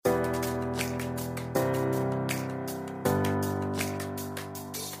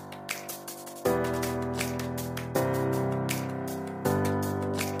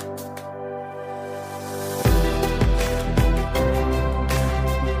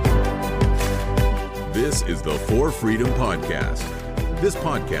This is the For Freedom Podcast. This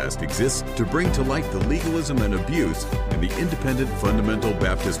podcast exists to bring to light the legalism and abuse in the independent fundamental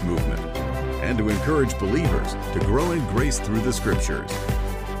Baptist movement, and to encourage believers to grow in grace through the Scriptures.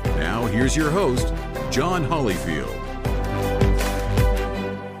 Now, here's your host, John Hollyfield.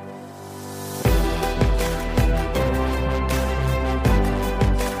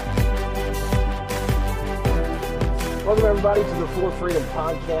 Welcome, everybody, to the For Freedom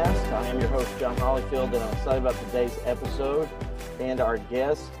Podcast. I am your host, John Hollyfield, and I'm excited about today's episode and our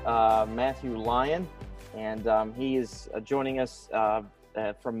guest, Matthew Lyon. And he is joining us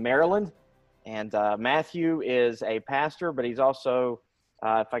from Maryland. And Matthew is a pastor, but he's also,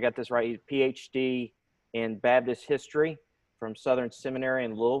 if I got this right, he's PhD in Baptist history from Southern Seminary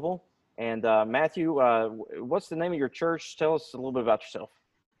in Louisville. And Matthew, what's the name of your church? Tell us a little bit about yourself.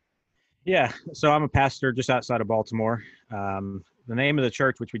 Yeah, so I'm a pastor just outside of Baltimore. The name of the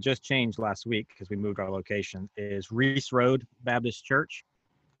church, which we just changed last week because we moved our location, is Reese Road Baptist Church.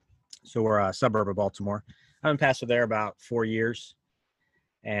 So we're a suburb of Baltimore. I've been pastor there about 4 years,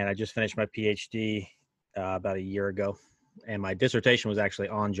 and I just finished my PhD about a year ago. And my dissertation was actually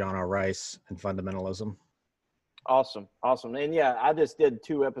on John R. Rice and fundamentalism. Awesome. And yeah, I just did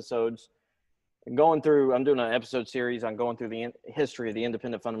 2 episodes. I'm doing an episode series on going through the history of the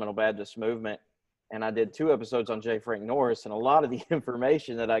independent fundamental Baptist movement. And I did 2 episodes on J. Frank Norris. And a lot of the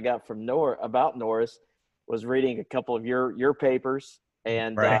information that I got from about Norris was reading a couple of your papers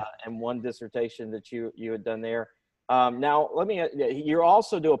and right. And one dissertation that you had done there. Now, you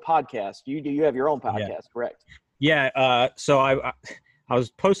also do a podcast. You have your own podcast, correct? Yeah. So I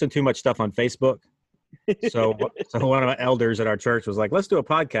was posting too much stuff on Facebook. So one of my elders at our church was like, let's do a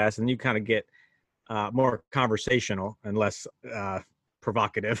podcast. And you kind of get more conversational and less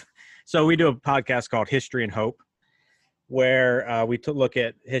provocative. So we do a podcast called History and Hope, where we look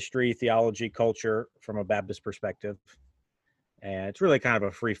at history, theology, culture from a Baptist perspective. And it's really kind of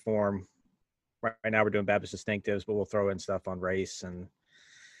a free form. Right now we're doing Baptist distinctives, but we'll throw in stuff on race and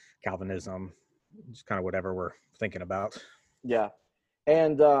Calvinism, just kind of whatever we're thinking about. Yeah.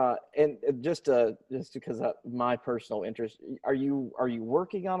 And just because of my personal interest, are you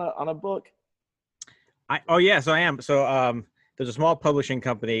working on a book? So I am. So there's a small publishing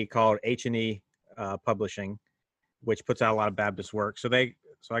company called H&E Publishing, which puts out a lot of Baptist work. So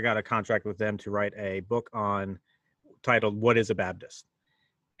I got a contract with them to write a book titled "What is a Baptist?"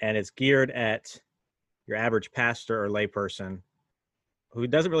 And it's geared at your average pastor or layperson who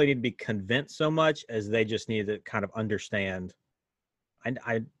doesn't really need to be convinced so much as they just need to kind of understand.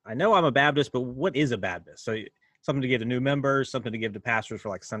 I know I'm a Baptist, but what is a Baptist? So something to give to new members, something to give to pastors for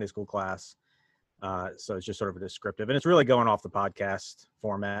like Sunday school class. So it's just sort of a descriptive, and it's really going off the podcast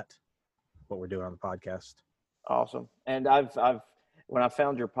format, what we're doing on the podcast. Awesome. And when I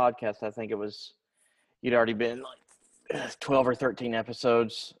found your podcast, I think you'd already been like 12 or 13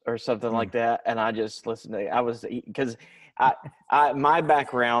 episodes or something like that. And I just listened to it. Because my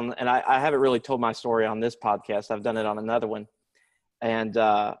background, and I haven't really told my story on this podcast. I've done it on another one. And,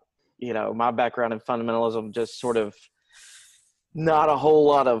 my background in fundamentalism, just sort of not a whole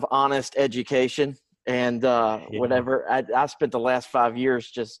lot of honest education. And whatever, I spent the last 5 years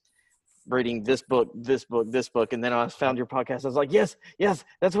just reading this book. And then I found your podcast. I was like, yes,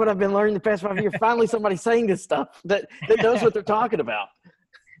 that's what I've been learning the past 5 years. Finally, somebody saying this stuff that knows what they're talking about.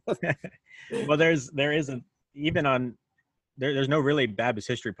 Well, there's no really Baptist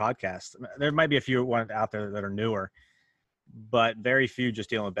history podcast. There might be a few ones out there that are newer, but very few just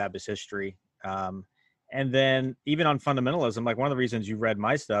dealing with Baptist history. And then even on fundamentalism, like one of the reasons you read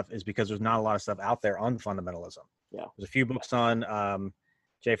my stuff is because there's not a lot of stuff out there on fundamentalism. Yeah. There's a few books on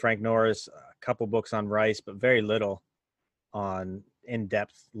J. Frank Norris, a couple books on Rice, but very little on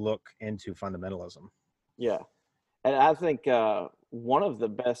in-depth look into fundamentalism. Yeah. And I think one of the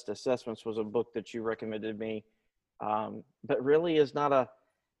best assessments was a book that you recommended me, but really is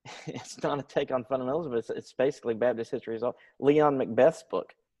it's not a take on fundamentalism. It's basically Baptist history. So Leon Macbeth's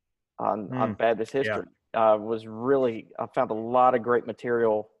book on Baptist history was really, I found a lot of great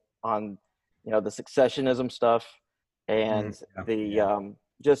material on, the successionism stuff and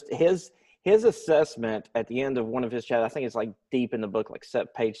just his assessment at the end of one of his chapters. I think it's like deep in the book, like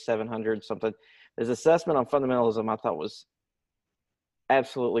page 700 something. His assessment on fundamentalism I thought was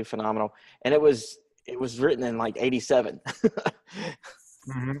absolutely phenomenal. And it was written in like 87.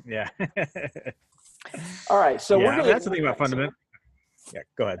 Yeah. All right. So that's the thing about fundamental. Yeah,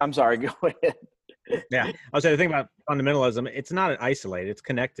 go ahead. I'm sorry. Go ahead. Yeah. I was saying the thing about fundamentalism, it's not isolated. It's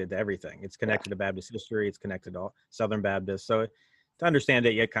connected to everything. It's connected to Baptist history. It's connected to all Southern Baptists. So to understand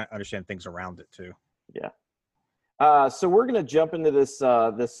it, you kind of understand things around it too. Yeah. So we're going to jump into this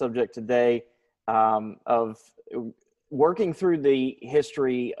subject today. of working through the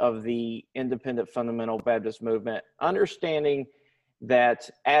history of the independent fundamental Baptist movement, understanding that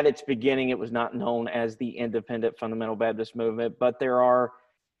at its beginning it was not known as the independent fundamental Baptist movement, but there are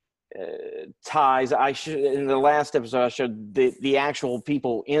ties. In the last episode I showed the actual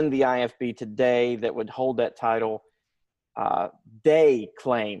people in the IFB today that would hold that title. They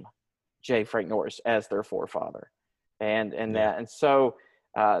claim J. Frank Norris as their forefather, and so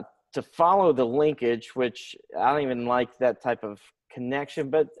to follow the linkage, which I don't even like that type of connection,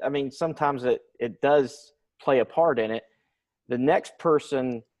 but I mean sometimes it does play a part in it. The next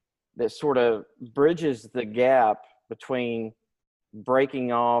person that sort of bridges the gap between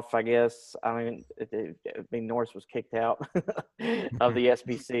breaking off, I guess, Norris was kicked out of the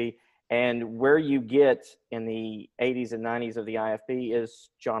SBC, and where you get in the 80s and 90s of the IFB is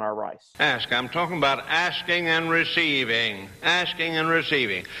John R. Rice. Ask. I'm talking about asking and receiving. Asking and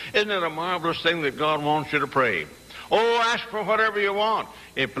receiving. Isn't it a marvelous thing that God wants you to pray? Oh, ask for whatever you want.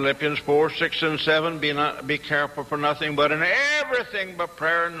 In Philippians 4, 6, and 7, be careful for nothing, but in everything by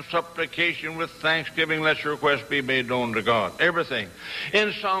prayer and supplication with thanksgiving, let your requests be made known to God. Everything.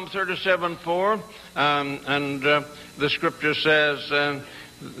 In Psalm 37, 4, the scripture says,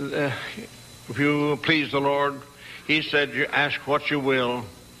 if you please the Lord, he said, you ask what you will.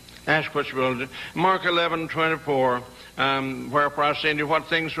 Ask what you will. Mark 11, 24, wherefore I say unto you, what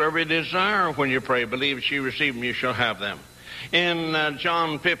things soever you desire when you pray, believe that you receive them, you shall have them. In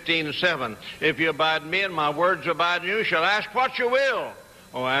John 15, 7, if you abide in me and my words abide in you, you shall ask what you will.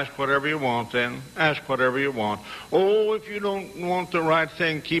 Oh, ask whatever you want then. Ask whatever you want. Oh, if you don't want the right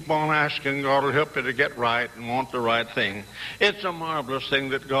thing, keep on asking. God will help you to get right and want the right thing. It's a marvelous thing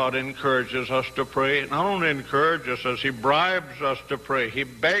that God encourages us to pray. Not only encourages us, he bribes us to pray. He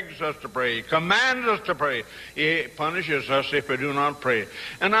begs us to pray. He commands us to pray. He punishes us if we do not pray.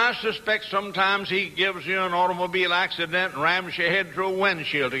 And I suspect sometimes he gives you an automobile accident and rams your head through a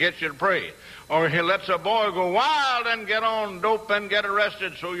windshield to get you to pray. Or he lets a boy go wild and get on dope and get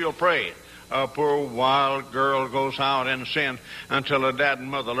arrested so you'll pray. A poor wild girl goes out in sin until her dad and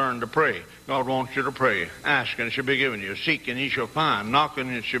mother learn to pray. God wants you to pray. Ask and it shall be given you. Seek and ye shall find. Knock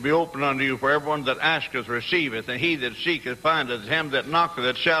and it shall be opened unto you. For everyone that asketh receiveth, and he that seeketh findeth. Him that knocketh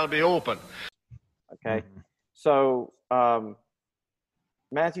it shall be opened. Okay. So,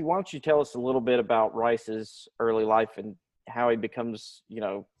 Matthew, why don't you tell us a little bit about Rice's early life and how he becomes,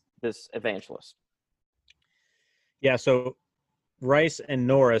 this evangelist? Yeah, so Rice and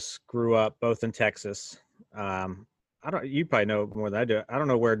Norris grew up both in Texas. You probably know more than I do. I don't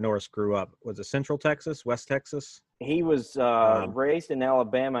know where Norris grew up. Was it Central Texas, West Texas? He was raised in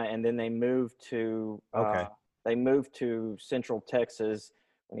Alabama, and then they moved to Central Texas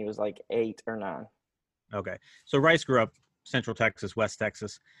when he was like 8 or 9. Okay, so Rice grew up Central Texas, West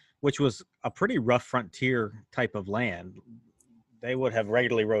Texas, which was a pretty rough frontier type of land. They would have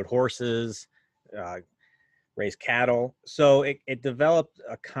regularly rode horses, raised cattle. So it developed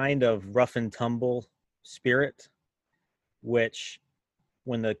a kind of rough and tumble spirit, which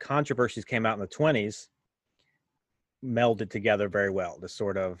when the controversies came out in the 20s, melded together very well. The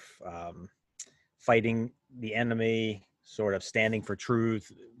sort of fighting the enemy, sort of standing for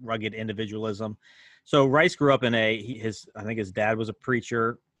truth, rugged individualism. So Rice grew up in I think his dad was a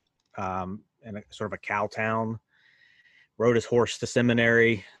preacher in a sort of a cow town. Rode his horse to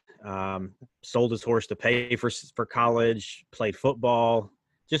seminary, sold his horse to pay for college, played football,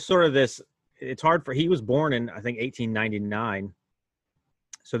 just sort of this, it's hard he was born in, I think, 1899.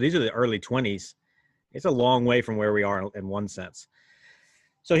 So these are the early 20s. It's a long way from where we are in one sense.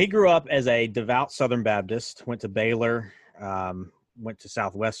 So he grew up as a devout Southern Baptist, went to Baylor, went to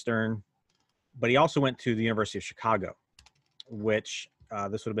Southwestern, but he also went to the University of Chicago, which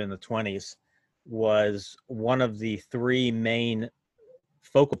this would have been in the 20s. Was one of the 3 main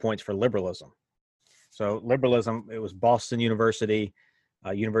focal points for liberalism. So liberalism, it was Boston University,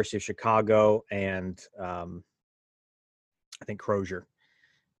 University of Chicago, and I think Crozier.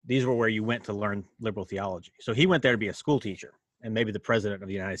 These were where you went to learn liberal theology. So he went there to be a school teacher and maybe the president of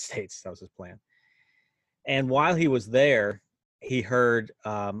the United States. That was his plan. And while he was there, he heard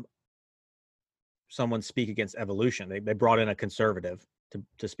someone speak against evolution. They brought in a conservative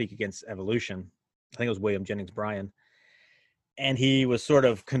to speak against evolution. I think it was William Jennings Bryan. And he was sort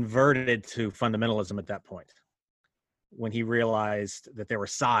of converted to fundamentalism at that point when he realized that there were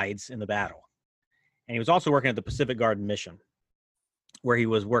sides in the battle. And he was also working at the Pacific Garden Mission, where he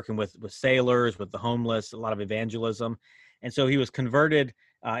was working with sailors, with the homeless, a lot of evangelism. And so he was converted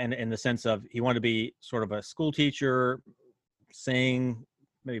in the sense of he wanted to be sort of a school teacher, sing,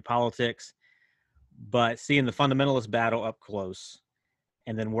 maybe politics, but seeing the fundamentalist battle up close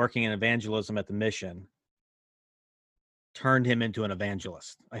and then working in evangelism at the mission turned him into an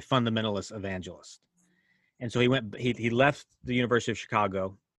evangelist, a fundamentalist evangelist. And so he left the University of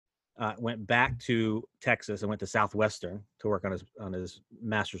Chicago, went back to Texas and went to Southwestern to work on his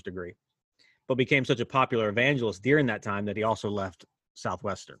master's degree, but became such a popular evangelist during that time that he also left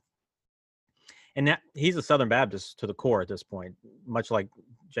Southwestern. And that he's a Southern Baptist to the core at this point, much like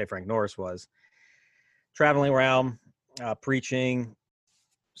J. Frank Norris was, traveling around, preaching,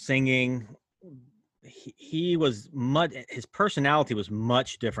 singing. His personality was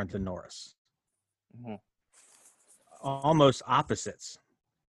much different than Norris. Mm-hmm. Almost opposites.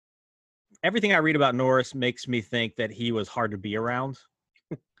 Everything I read about Norris makes me think that he was hard to be around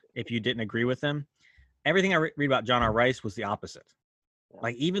if you didn't agree with him. Everything I read about John R. Rice was the opposite.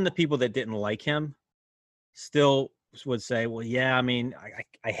 Like, even the people that didn't like him still would say, well, yeah, I mean,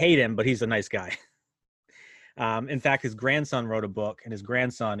 I hate him, but he's a nice guy. In fact, his grandson wrote a book, and his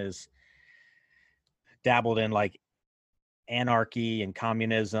grandson is dabbled in like anarchy and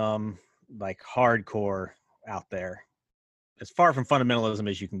communism, like hardcore out there, as far from fundamentalism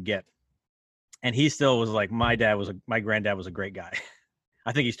as you can get. And he still was like, my granddad was a great guy.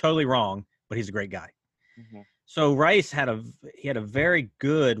 I think he's totally wrong, but he's a great guy. Mm-hmm. So Rice had a very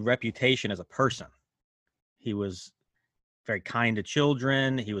good reputation as a person. He was very kind to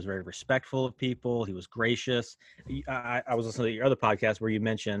children. He was very respectful of people. He was gracious. I was listening to your other podcast where you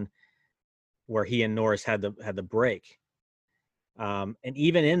mentioned where he and Norris had the break. And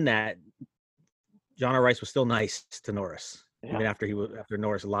even in that, John R. Rice was still nice to Norris. Yeah. Even after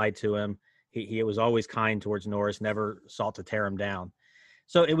Norris lied to him, he was always kind towards Norris, never sought to tear him down.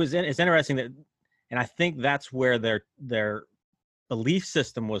 So it's interesting that, and I think that's where their belief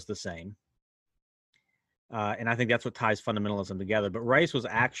system was the same. And I think that's what ties fundamentalism together. But Rice was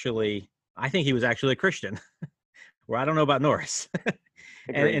I think he was actually a Christian, where I don't know about Norris.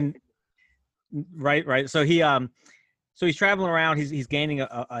 and right. So he's traveling around. He's gaining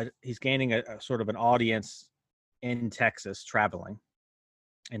a sort of an audience in Texas, traveling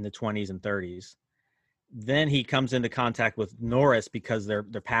in the 20s and 30s. Then he comes into contact with Norris because their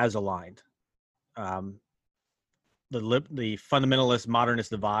paths aligned. The fundamentalist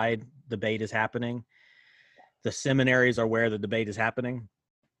modernist divide debate is happening. The seminaries are where the debate is happening.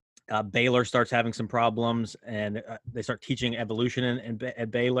 Baylor starts having some problems, and they start teaching evolution at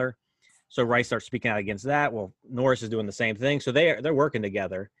Baylor. So Rice starts speaking out against that. Well, Norris is doing the same thing. So they're working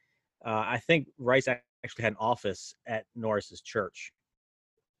together. I think Rice actually had an office at Norris's church.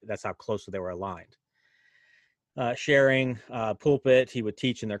 That's how closely they were aligned. Sharing pulpit, he would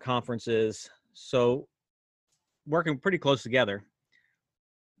teach in their conferences. So working pretty close together.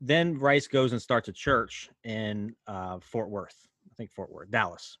 Then Rice goes and starts a church in Fort Worth. I think Fort Worth,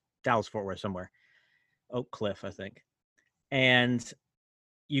 Dallas, Fort Worth, somewhere. Oak Cliff, I think. And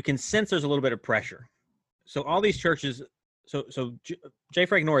you can sense there's a little bit of pressure. So all these churches, so J.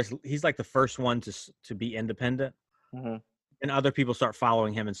 Frank Norris, he's like the first one to be independent. Mm-hmm. And other people start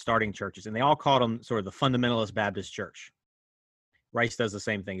following him and starting churches. And they all called him sort of the Fundamentalist Baptist Church. Rice does the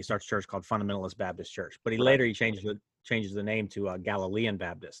same thing. He starts a church called Fundamentalist Baptist Church. But later he changes the name to Galilean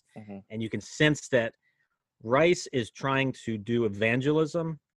Baptist. Mm-hmm. And you can sense that Rice is trying to do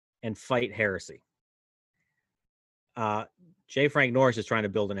evangelism and fight heresy. J. Frank Norris is trying to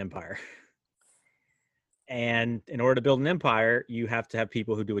build an empire. And in order to build an empire, you have to have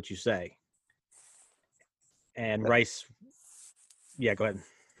people who do what you say. And Rice, yeah, go ahead.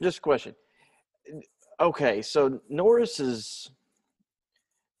 Just a question. Okay, so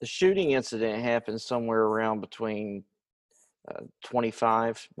the shooting incident happened somewhere around between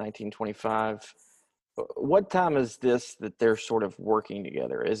 1925. What time is this that they're sort of working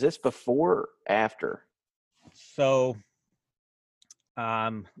together? Is this before or after? So,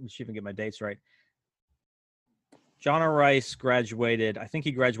 let me see if I can get my dates right. John R. Rice graduated, I think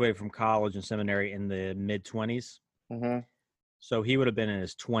he graduated from college and seminary in the mid-20s. Mm-hmm. So he would have been in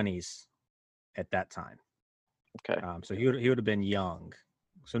his 20s at that time. Okay. So he would have been young.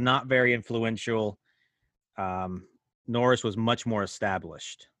 So not very influential. Norris was much more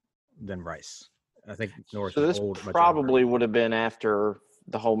established than Rice. I think Norris was old. So this probably would have been after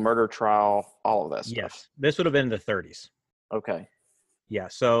the whole murder trial, all of that stuff. Yes. This would have been in the 30s. Okay. Yeah.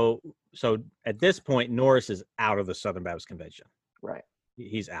 So at this point, Norris is out of the Southern Baptist Convention. Right.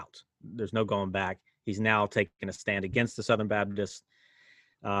 He's out. There's no going back. He's now taking a stand against the Southern Baptists.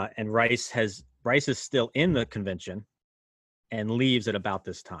 And Rice is still in the convention and leaves at about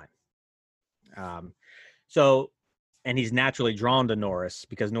this time. And he's naturally drawn to Norris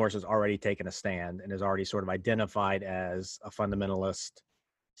because Norris has already taken a stand and is already sort of identified as a fundamentalist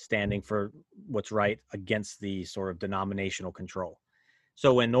standing for what's right against the sort of denominational control.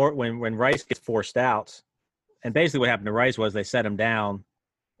 So when Rice gets forced out, and basically what happened to Rice was they set him down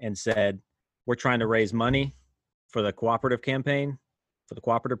and said, we're trying to raise money for the cooperative campaign, for the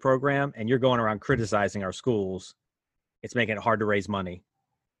cooperative program, and you're going around criticizing our schools. It's making it hard to raise money.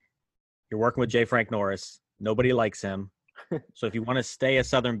 You're working with J. Frank Norris. Nobody likes him. So if you want to stay a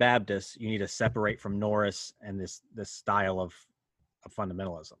Southern Baptist, you need to separate from Norris and this style of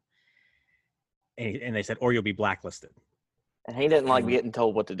fundamentalism. And they said, or you'll be blacklisted. And he didn't like getting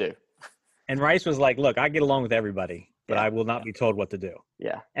told what to do. And Rice was like, look, I get along with everybody, but I will not be told what to do.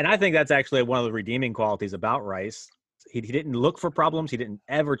 Yeah. And I think that's actually one of the redeeming qualities about Rice. He didn't look for problems. He didn't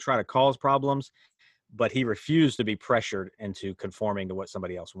ever try to cause problems, but he refused to be pressured into conforming to what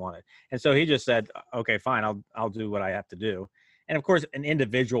somebody else wanted. And so he just said, okay, fine, I'll do what I have to do. And of course, an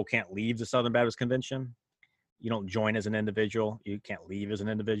individual can't leave the Southern Baptist Convention. You don't join as an individual. You can't leave as an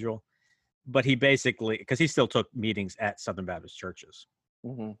individual. But he basically, because he still took meetings at Southern Baptist churches.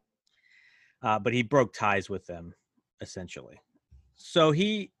 Mm-hmm. But he broke ties with them, essentially. So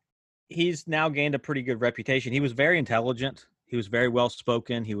he's now gained a pretty good reputation. He was very intelligent. He was very well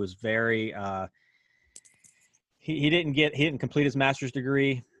spoken. He was very he didn't complete his master's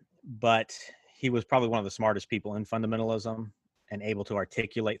degree, but he was probably one of the smartest people in fundamentalism and able to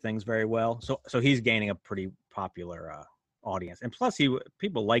articulate things very well. So he's gaining a pretty popular audience, and plus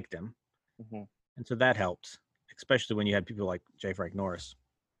people liked him, and so that helped, especially when you had people like J. Frank Norris.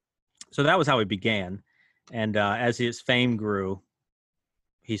 So that was how he began, and as his fame grew,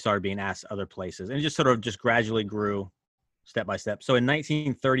 he started being asked other places, and it just sort of gradually grew step by step. So in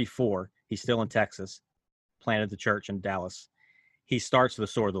 1934, he's still in Texas, planted the church in Dallas. He starts the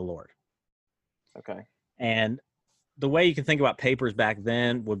Sword of the Lord. Okay. And the way you can think about papers back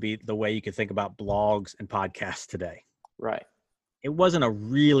then would be the way you could think about blogs and podcasts today. Right. It wasn't a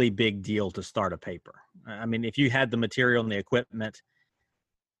really big deal to start a paper. I mean, if you had the material and the equipment,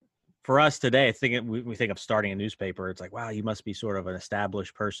 for us today, we think of starting a newspaper. It's like, wow, you must be sort of an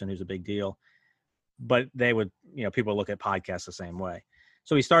established person who's a big deal. But they would, people look at podcasts the same way.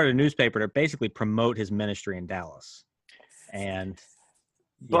 So he started a newspaper to basically promote his ministry in Dallas.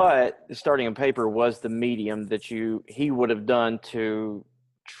 But starting a paper was the medium that he would have done to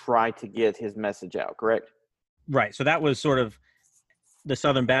try to get his message out, correct? Right. So that was sort of, the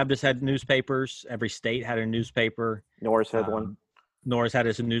Southern Baptists had newspapers. Every state had a newspaper. Norris had one. Norris had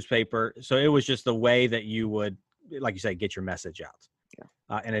his newspaper. So it was just the way that you would, like you say, get your message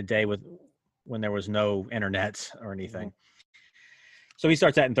out in a day when there was no internet or anything. Mm-hmm. So he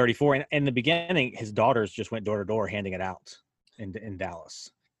starts that in 34. And in the beginning, his daughters just went door to door handing it out in Dallas.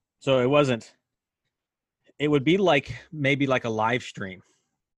 So it would be maybe like a live stream.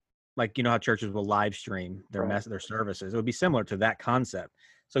 Like, how churches will live stream their services. It would be similar to that concept.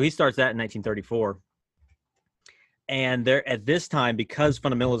 So he starts that in 1934. And at this time, because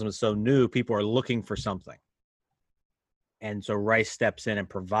fundamentalism is so new, people are looking for something. And so Rice steps in and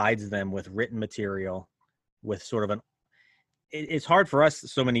provides them with written material, with sort of it's hard for us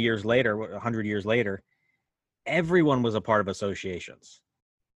so many years later, 100 years later, everyone was a part of associations.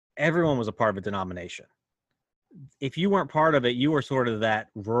 Everyone was a part of a denomination. If you weren't part of it, you were sort of that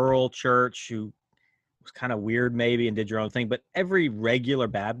rural church who was kind of weird maybe and did your own thing. But every regular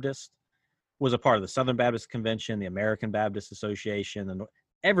Baptist was a part of the Southern Baptist Convention, the American Baptist Association, and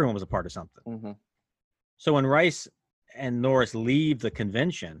everyone was a part of something. Mm-hmm. So when Rice and Norris leave the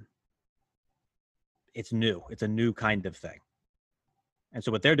convention, it's new. It's a new kind of thing. And so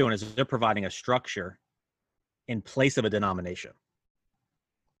what they're doing is they're providing a structure in place of a denomination,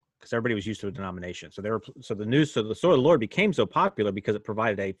 because everybody was used to a denomination. So the Sword of the Lord became so popular because it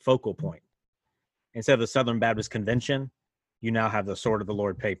provided a focal point. Instead of the Southern Baptist Convention, you now have the Sword of the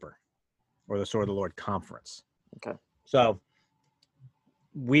Lord paper, or the Sword of the Lord Conference. Okay. So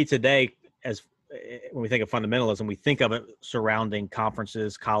we today, when we think of fundamentalism, we think of it surrounding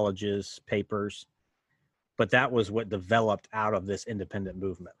conferences, colleges, papers, but that was what developed out of this independent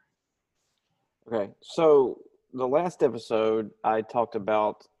movement. Okay. So the last episode, I talked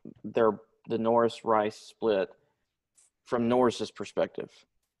about the Norris-Rice split from Norris's perspective.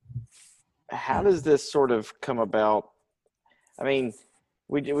 How does this sort of come about? I mean,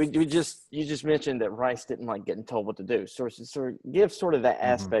 you just mentioned that Rice didn't like getting told what to do. So give sort of that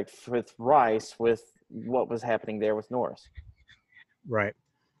aspect with Rice with what was happening there with Norris. Right.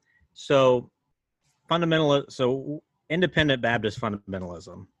 So independent Baptist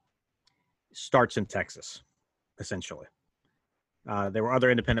fundamentalism starts in Texas, essentially. There were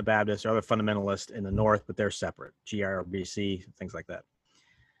other independent Baptists or other fundamentalists in the North, but they're separate, GIRBC, things like that.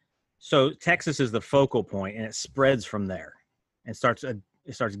 So Texas is the focal point, and it spreads from there and starts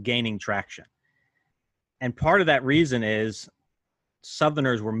gaining traction. And part of that reason is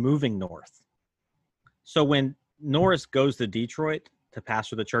Southerners were moving north. So when Norris goes to Detroit to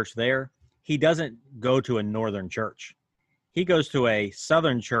pastor the church there, he doesn't go to a northern church. He goes to a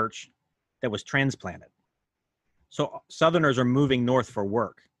southern church that was transplanted. So Southerners are moving north for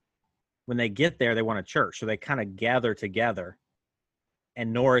work. When they get there, they want a church. So they kind of gather together,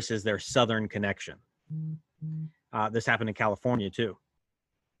 and Norris is their southern connection. This happened in California too.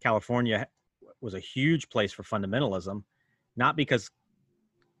 California was a huge place for fundamentalism, not because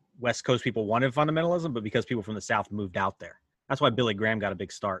West Coast people wanted fundamentalism, but because people from the South moved out there. That's why Billy Graham got a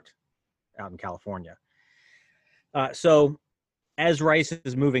big start out in California. So as Rice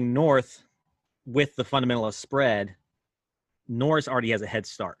is moving north with the fundamentalist spread, Norris already has a head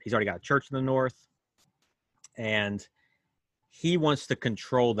start. He's already got a church in the north, and he wants to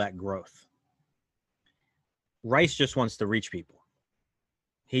control that growth. Rice just wants to reach people.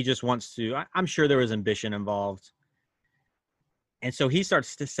 He just wants to, I'm sure there was ambition involved. And so he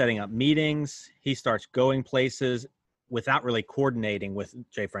starts setting up meetings. He starts going places without really coordinating with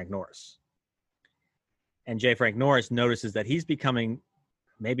J. Frank Norris. And J. Frank Norris notices that he's becoming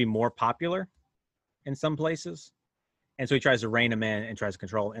maybe more popular in some places. And so he tries to rein him in and tries to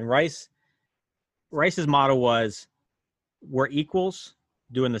control. And Rice's motto was, we're equals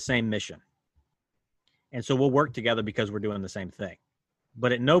doing the same mission. And so we'll work together because we're doing the same thing.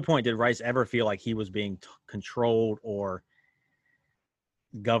 But at no point did Rice ever feel like he was being controlled or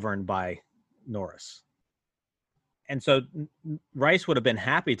governed by Norris. And so Rice would have been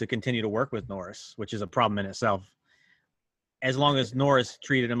happy to continue to work with Norris, which is a problem in itself, as long as Norris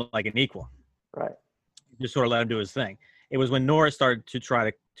treated him like an equal. Right. Just sort of let him do his thing. It was when Norris started to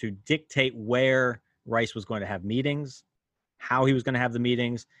try to dictate where Rice was going to have meetings, how he was going to have the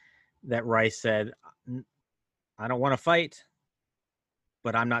meetings, that Rice said, I don't want to fight,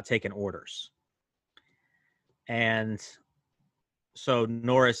 but I'm not taking orders. And so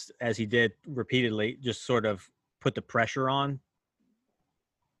Norris, as he did repeatedly, just sort of put the pressure on,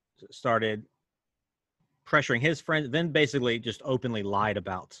 started pressuring his friends, then basically just openly lied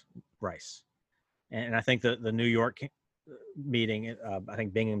about Rice. And I think the New York meeting, I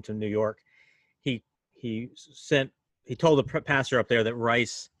think Binghamton, New York, he told the pastor up there that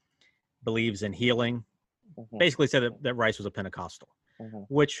Rice believes in healing. Mm-hmm. Basically said that Rice was a Pentecostal, mm-hmm.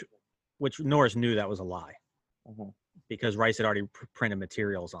 which Norris knew that was a lie, mm-hmm. because Rice had already printed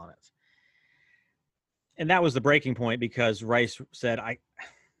materials on it. And that was the breaking point, because Rice said,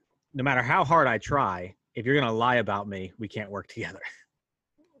 no matter how hard I try, if you're going to lie about me, we can't work together.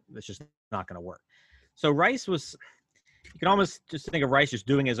 It's just not going to work. So Rice was, you can almost just think of Rice just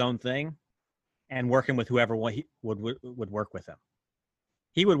doing his own thing and working with whoever would work with him.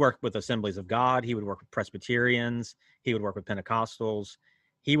 He would work with Assemblies of God. He would work with Presbyterians. He would work with Pentecostals.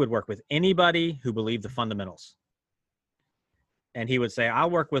 He would work with anybody who believed the fundamentals. And he would say, I'll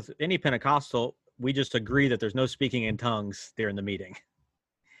work with any Pentecostal. We just agree that there's no speaking in tongues during the meeting.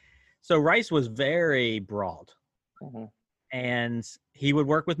 So Rice was very broad. Mm-hmm. And he would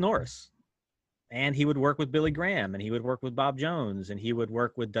work with Norris. And he would work with Billy Graham. And he would work with Bob Jones. And he would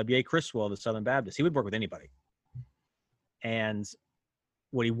work with W.A. Criswell, the Southern Baptist. He would work with anybody. And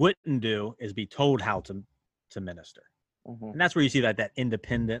what he wouldn't do is be told how to minister. Mm-hmm. And that's where you see that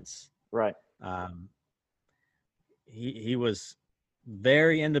independence. Right. He was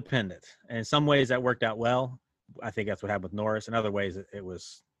very independent. And in some ways that worked out well. I think that's what happened with Norris. In other ways, it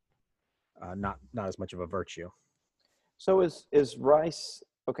was not as much of a virtue. So is Rice,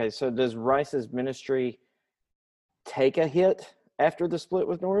 okay, so does Rice's ministry take a hit after the split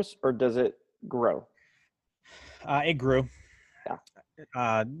with Norris, or does it grow? It grew.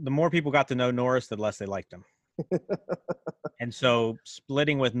 Yeah. The more people got to know Norris, the less they liked him. And so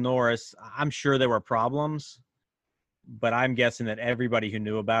splitting with Norris, I'm sure there were problems, but I'm guessing that everybody who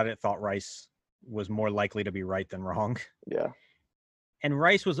knew about it thought Rice was more likely to be right than wrong. Yeah. And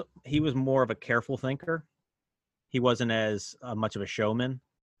Rice was more of a careful thinker. He wasn't as much of a showman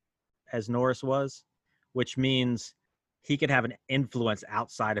as Norris was, which means he could have an influence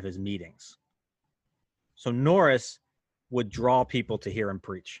outside of his meetings. So Norris would draw people to hear him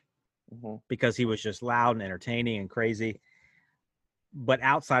preach, mm-hmm. because he was just loud and entertaining and crazy. But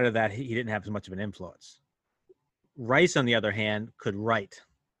outside of that, he didn't have as much of an influence. Rice, on the other hand, could write,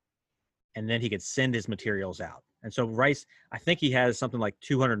 and then he could send his materials out. And so Rice, I think he has something like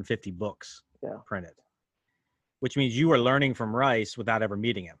 250 books printed, which means you are learning from Rice without ever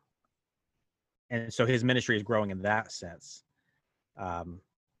meeting him. And so his ministry is growing in that sense,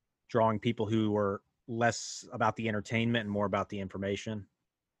 drawing people who were less about the entertainment and more about the information.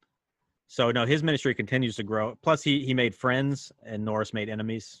 So no, his ministry continues to grow. Plus he made friends and Norris made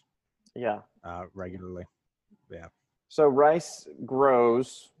enemies. Yeah. Regularly. Yeah. So Rice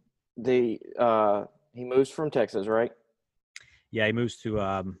grows he moves from Texas, right? Yeah, he moves to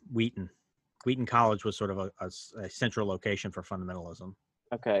Wheaton. Wheaton College was sort of a central location for fundamentalism.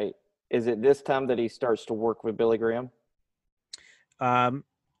 Okay. Is it this time that he starts to work with Billy Graham?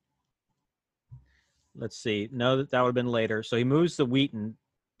 Let's see. No, that would have been later. So he moves to Wheaton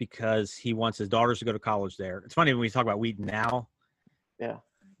because he wants his daughters to go to college there. It's funny when we talk about Wheaton now. Yeah.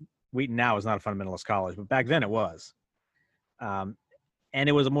 Wheaton now is not a fundamentalist college, but back then it was. And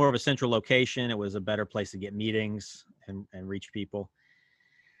it was more of a central location. It was a better place to get meetings and reach people.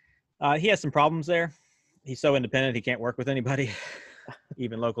 He has some problems there. He's so independent, he can't work with anybody,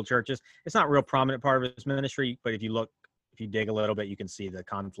 even local churches. It's not a real prominent part of his ministry, but if you dig a little bit, you can see the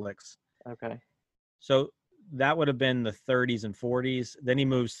conflicts. Okay. So that would have been the 30s and 40s. Then he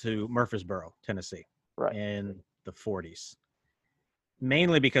moves to Murfreesboro, Tennessee, Right. in the 40s,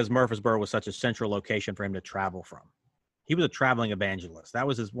 mainly because Murfreesboro was such a central location for him to travel from. He was a traveling evangelist. That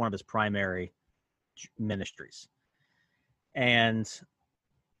was one of his primary ministries. And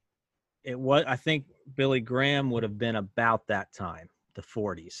I think Billy Graham would have been about that time, the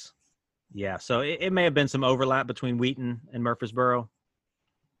 40s. Yeah, so it may have been some overlap between Wheaton and Murfreesboro.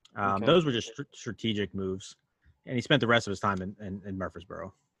 Okay. Those were just strategic moves. And he spent the rest of his time in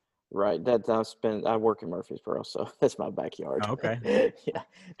Murfreesboro. Right. I work in Murfreesboro, so that's my backyard. Oh, okay. Yeah.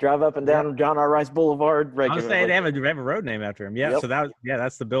 Drive up and down John R. Rice Boulevard I regularly. was saying they have a road named after him. Yeah. Yep. So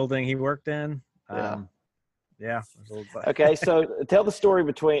that's the building he worked in. Yeah. Yeah. Okay. So tell the story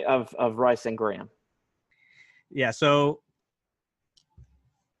of Rice and Graham. Yeah. So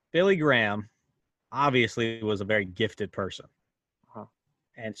Billy Graham obviously was a very gifted person. Uh-huh.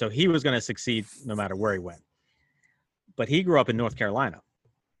 And so he was going to succeed no matter where he went. But he grew up in North Carolina.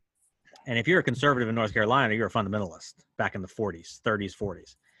 And if you're a conservative in North Carolina, you're a fundamentalist back in the 40s, 30s,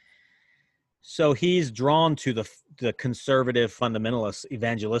 40s. So he's drawn to the conservative fundamentalist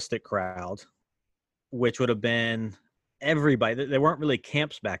evangelistic crowd, which would have been everybody. There weren't really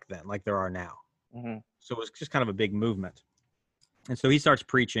camps back then like there are now. Mm-hmm. So it was just kind of a big movement. And so he starts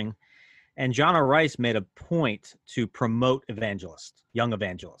preaching. And John R. Rice made a point to promote evangelists, young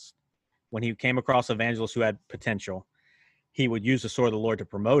evangelists. When he came across evangelists who had potential, he would use the sword of the Lord to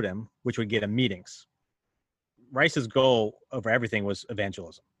promote him, which would get him meetings. Rice's goal over everything was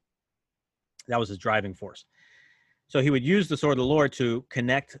evangelism. That was his driving force. So he would use the sword of the Lord to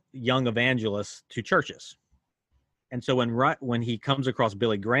connect young evangelists to churches. And so when he comes across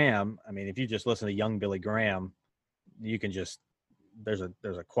Billy Graham, I mean, if you just listen to young Billy Graham, you can just, there's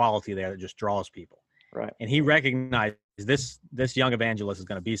a quality there that just draws people. Right. And he recognized this young evangelist is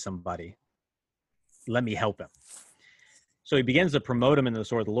going to be somebody. Let me help him. So he begins to promote him in the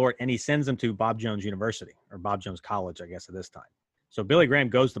sword of the Lord, and he sends him to Bob Jones University, or Bob Jones College, I guess, at this time. So Billy Graham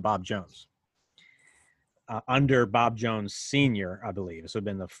goes to Bob Jones under Bob Jones Sr., I believe. This would have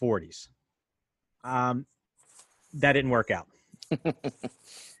been the 40s. That didn't work out.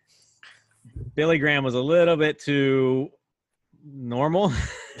 Billy Graham was a little bit too normal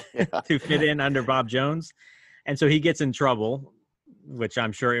to fit in under Bob Jones. And so he gets in trouble, which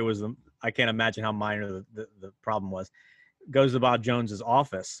I'm sure it was, I can't imagine how minor the problem was. Goes to Bob Jones's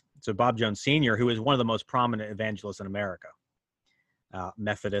office. So Bob Jones Sr., who is one of the most prominent evangelists in America,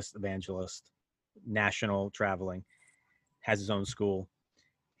 Methodist evangelist, national traveling, has his own school.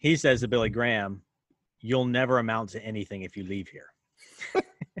 He says to Billy Graham, "You'll never amount to anything if you leave here."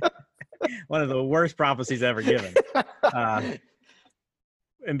 One of the worst prophecies ever given. And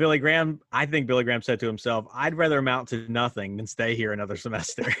Billy Graham, I think Billy Graham said to himself, "I'd rather amount to nothing than stay here another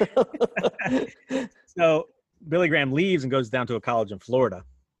semester." So Billy Graham leaves and goes down to a college in Florida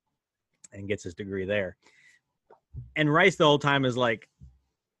and gets his degree there. And Rice the whole time is like,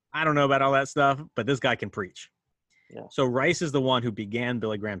 I don't know about all that stuff, but this guy can preach. Yeah. So Rice is the one who began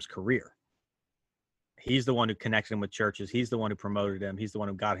Billy Graham's career. He's the one who connected him with churches. He's the one who promoted him. He's the one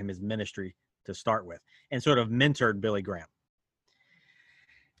who got him his ministry to start with and sort of mentored Billy Graham.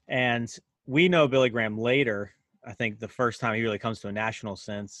 And we know Billy Graham later. I think the first time he really comes to a national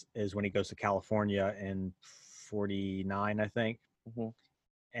sense is when he goes to California in 49, I think, mm-hmm.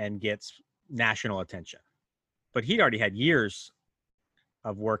 and gets national attention. But he'd already had years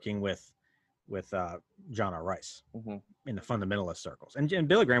of working with John R. Rice mm-hmm. in the fundamentalist circles. And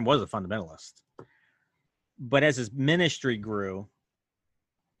Billy Graham was a fundamentalist. But as his ministry grew,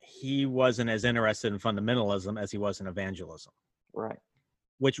 he wasn't as interested in fundamentalism as he was in evangelism. Right.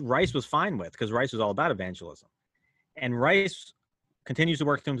 Which Rice was fine with, because Rice was all about evangelism. And Rice continues to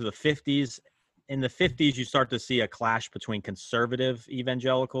work through to the 50s. In the 50s, you start to see a clash between conservative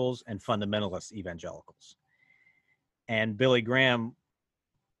evangelicals and fundamentalist evangelicals. And Billy Graham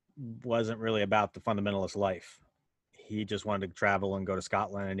wasn't really about the fundamentalist life. he just wanted to travel and go to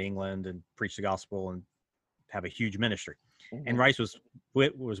Scotland and England and preach the gospel and have a huge ministry. And Rice was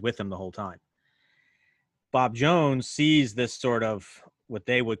with him the whole time. Bob Jones sees this sort of what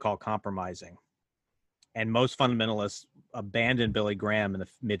they would call compromising. And most fundamentalists abandoned Billy Graham in the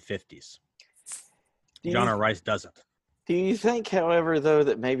mid-50s. John R. Rice doesn't. Do you think, however, though,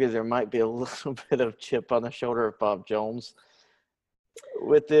 that maybe there might be a little bit of chip on the shoulder of Bob Jones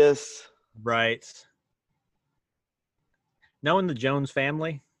with this? Right. Knowing the Jones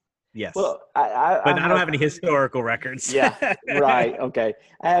family, yes. Well, but I don't have any historical records. Yeah, right. Okay.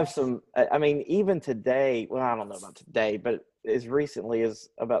 I have some, I mean, even today, well, I don't know about today, but as recently as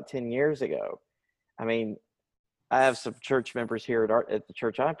about 10 years ago, I mean, I have some church members here at the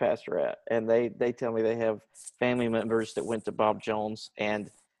church I pastor at, and they tell me they have family members that went to Bob Jones, and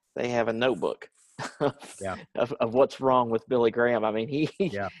they have a notebook of what's wrong with Billy Graham. I mean,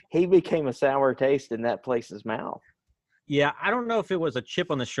 he became a sour taste in that place's mouth. Yeah, I don't know if it was a chip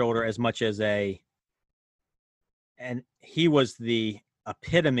on the shoulder as much as and he was the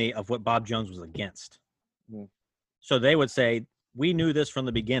epitome of what Bob Jones was against. Mm. So they would say, we knew this from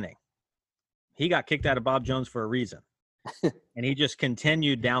the beginning. He got kicked out of Bob Jones for a reason. And he just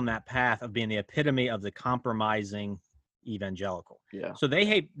continued down that path of being the epitome of the compromising evangelical. Yeah. So they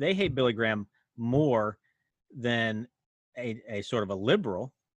hate Billy Graham more than a sort of a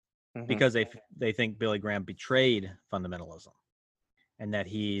liberal, because they think Billy Graham betrayed fundamentalism and that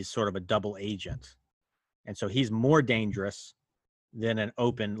he's sort of a double agent. And so he's more dangerous than an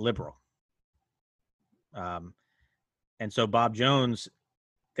open liberal. And so Bob Jones,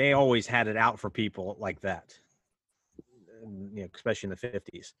 they always had it out for people like that, especially in the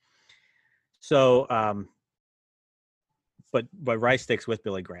 50s. So, but Rice sticks with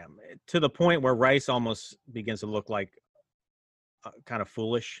Billy Graham to the point where Rice almost begins to look like kind of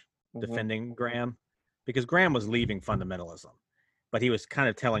foolish defending Graham, because Graham was leaving fundamentalism, but he was kind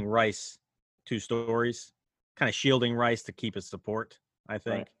of telling Rice two stories, kind of shielding Rice to keep his support, I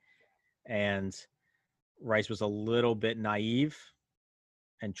think. Right. And Rice was a little bit naive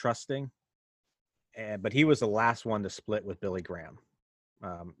and trusting, but he was the last one to split with Billy Graham.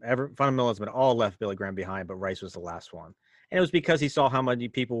 Fundamentalism had all left Billy Graham behind, but Rice was the last one. And it was because he saw how many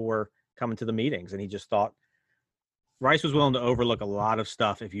people were coming to the meetings, and he just thought Rice was willing to overlook a lot of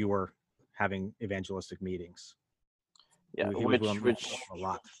stuff if you were having evangelistic meetings. Yeah, which a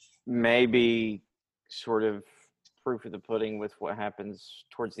lot. Maybe sort of proof of the pudding with what happens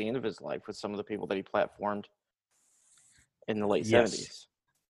towards the end of his life with some of the people that he platformed in the late 70s.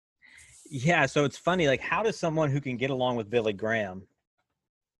 Yeah, so it's funny, like, how does someone who can get along with Billy Graham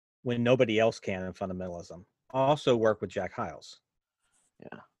when nobody else can in fundamentalism also work with Jack Hyles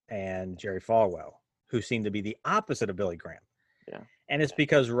and Jerry Falwell, who seem to be the opposite of Billy Graham? Yeah. And it's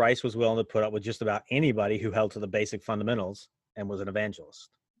because Rice was willing to put up with just about anybody who held to the basic fundamentals and was an evangelist.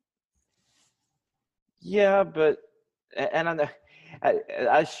 Yeah, but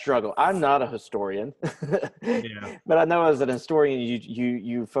I struggle. I'm not a historian, but I know as an historian,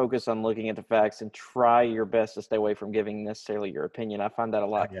 you focus on looking at the facts and try your best to stay away from giving necessarily your opinion. I find that a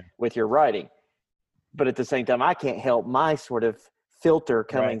lot with your writing, but at the same time, I can't help my sort of filter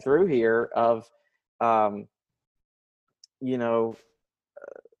coming through here of, I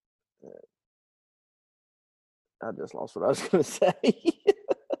just lost what I was going to say.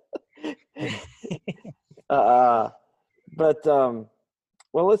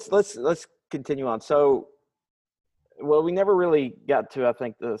 Well, let's continue on. So, we never really got to, I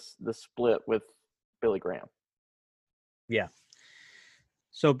think, the split with Billy Graham. Yeah.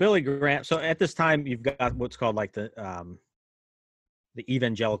 So Billy Graham. So at this time, you've got what's called like the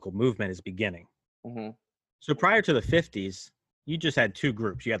evangelical movement is beginning. Mm-hmm. So prior to the 50s, you just had two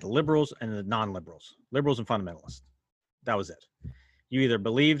groups. You had the liberals and the non-liberals, liberals and fundamentalists. That was it. You either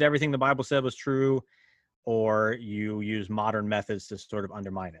believed everything the Bible said was true, or you use modern methods to sort of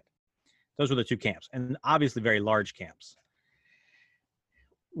undermine it. Those were the two camps, and obviously very large camps.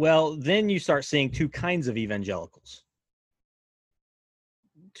 Well, then you start seeing two kinds of evangelicals,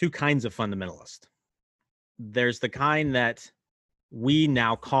 two kinds of fundamentalists. There's the kind that we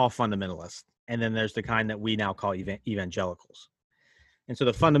now call fundamentalists, and then there's the kind that we now call evangelicals. And so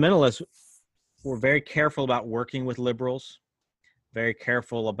the fundamentalists were very careful about working with liberals, very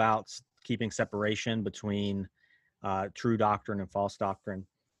careful about keeping separation between true doctrine and false doctrine.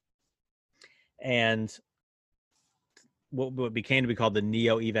 And what became to be called the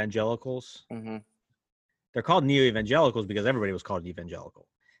neo-evangelicals. Mm-hmm. They're called neo-evangelicals because everybody was called evangelical.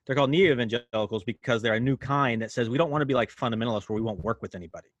 They're called neo-evangelicals because they're a new kind that says we don't want to be like fundamentalists where we won't work with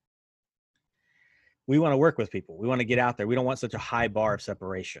anybody. We want to work with people. We want to get out there. We don't want such a high bar of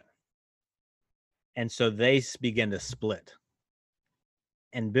separation. And so they begin to split.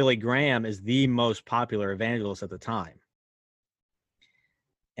 And Billy Graham is the most popular evangelist at the time.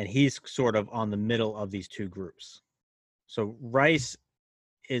 And he's sort of on the middle of these two groups. So Rice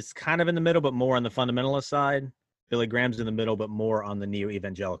is kind of in the middle, but more on the fundamentalist side. Billy Graham's in the middle, but more on the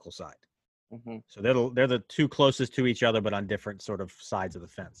neo-evangelical side. Mm-hmm. So they're the two closest to each other, but on different sort of sides of the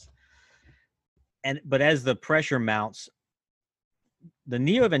fence. But as the pressure mounts, the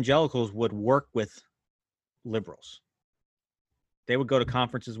neo-evangelicals would work with liberals. They would go to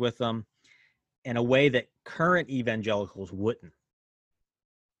conferences with them in a way that current evangelicals wouldn't.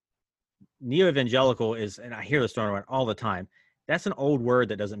 Neo-evangelical is, and I hear this thrown around all the time, that's an old word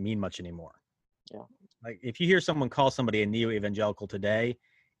that doesn't mean much anymore. Yeah. Like if you hear someone call somebody a neo-evangelical today,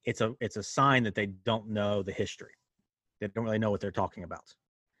 it's a sign that they don't know the history. They don't really know what they're talking about.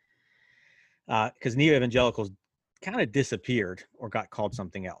 Because neo-evangelicals kind of disappeared or got called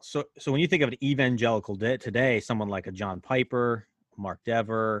something else. So when you think of an evangelical today, someone like a John Piper, Mark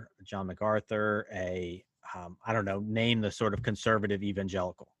Dever, John MacArthur, I don't know, name the sort of conservative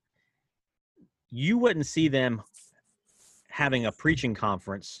evangelical. You wouldn't see them having a preaching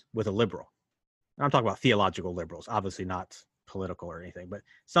conference with a liberal. I'm talking about theological liberals, obviously not political or anything, but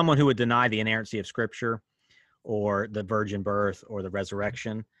someone who would deny the inerrancy of Scripture or the virgin birth or the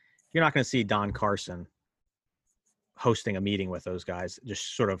resurrection. You're not going to see Don Carson hosting a meeting with those guys,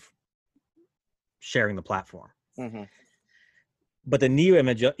 just sort of sharing the platform. Mm-hmm. But the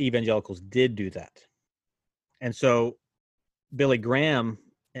neo-evangelicals did do that. And so Billy Graham,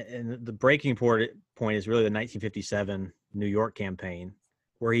 and the breaking point is really the 1957 New York campaign,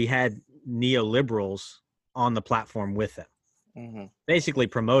 where he had neoliberals on the platform with him, Mm-hmm. basically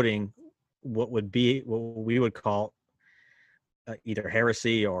promoting what we would call either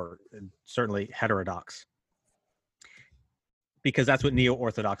heresy or certainly heterodox, because that's what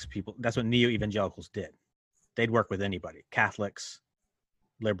neo-orthodox people, that's what neo-evangelicals did. They'd work with anybody, Catholics,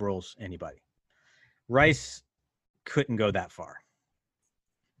 liberals, anybody. Rice couldn't go that far.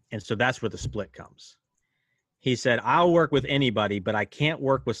 And so that's where the split comes. He said, I'll work with anybody, but I can't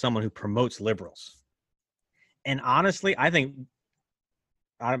work with someone who promotes liberals. And honestly, I think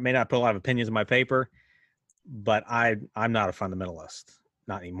I may not put a lot of opinions in my paper, but I'm not a fundamentalist,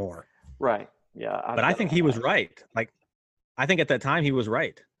 not anymore. Right. Yeah. But I think he was right. Like, I think at that time he was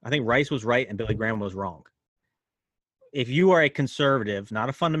right. I think Rice was right and Billy Graham was wrong. If you are a conservative, not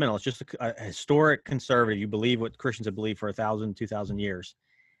a fundamentalist, just a historic conservative, you believe what Christians have believed for 1,000, 2,000 years,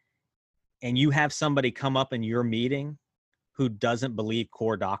 and you have somebody come up in your meeting who doesn't believe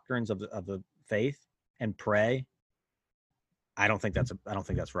core doctrines of the faith and pray, I don't think that's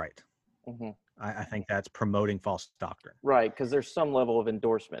right. Mm-hmm. I think that's promoting false doctrine. Right, because there's some level of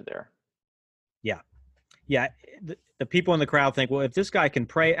endorsement there. Yeah. The people in the crowd think, well, if this guy can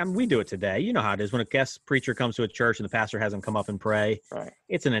pray, I mean, we do it today. You know how it is when a guest preacher comes to a church and the pastor has him come up and pray. Right.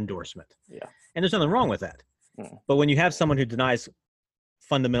 It's an endorsement. Yeah. And there's nothing wrong with that. Mm. But when you have someone who denies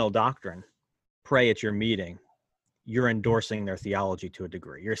fundamental doctrine pray at your meeting, you're endorsing their theology to a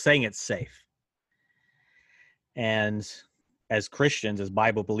degree. You're saying it's safe. And as Christians, as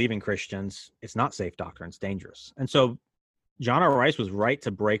Bible-believing Christians, it's not safe doctrine. It's dangerous. And so John R. Rice was right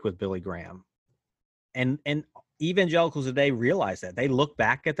to break with Billy Graham. And evangelicals today realize that. They look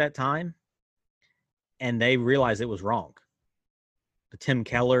back at that time and they realize it was wrong. The Tim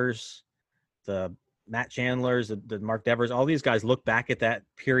Kellers, the Matt Chandlers, the Mark Devers, all these guys look back at that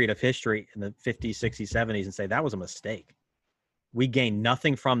period of history in the 50s, 60s, 70s and say, that was a mistake. We gained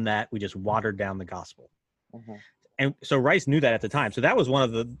nothing from that. We just watered down the gospel. Mm-hmm. And so Rice knew that at the time. So that was one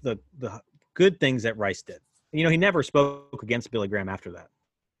of the good things that Rice did. You know, he never spoke against Billy Graham after that.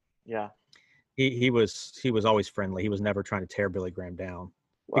 Yeah. He was always friendly. He was never trying to tear Billy Graham down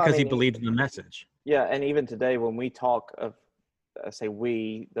I because mean, he believed in the message. Yeah, and even today when we talk of,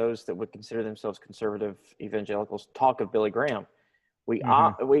 those that would consider themselves conservative evangelicals talk of Billy Graham, we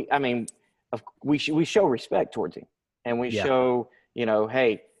show respect towards him, and we show,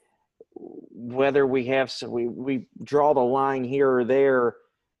 hey, whether we have we draw the line here or there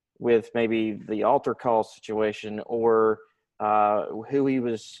with maybe the altar call situation or who he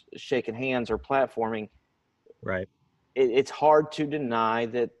was shaking hands or platforming. Right. It's hard to deny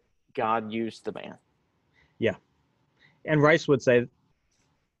that God used the man. Yeah. And Rice would say,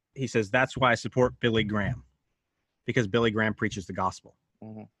 he says, that's why I support Billy Graham, because Billy Graham preaches the gospel.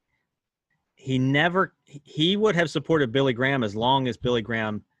 Mm-hmm. He would have supported Billy Graham as long as Billy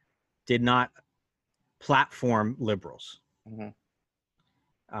Graham did not platform liberals.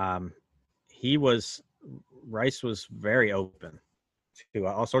 Mm-hmm. Rice was very open to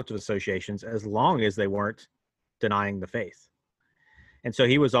all sorts of associations as long as they weren't denying the faith. And so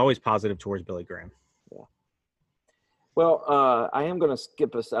he was always positive towards Billy Graham. Well, I am going to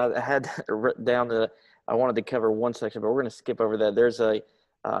skip us. I had written down I wanted to cover one section, but we're going to skip over that. There's an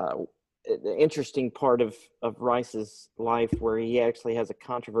interesting part of Rice's life where he actually has a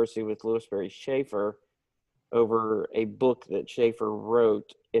controversy with Louis Berry Schaefer over a book that Schaefer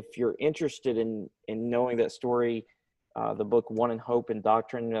wrote. If you're interested in knowing that story, the book One in Hope and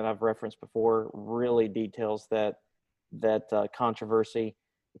Doctrine that I've referenced before really details that controversy,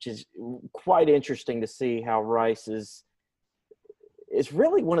 which is quite interesting to see how Rice is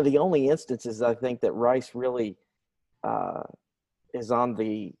really one of the only instances I think that Rice really is on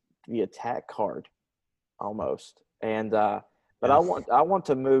the attack card almost. And but I want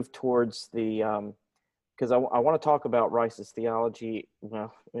to move towards the because I want to talk about Rice's theology.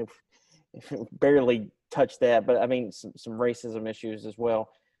 Well, barely touch that, but I mean some racism issues as well.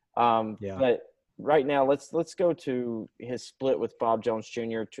 But right now, let's go to his split with Bob Jones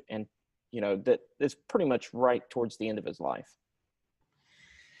Jr. And that is pretty much right towards the end of his life.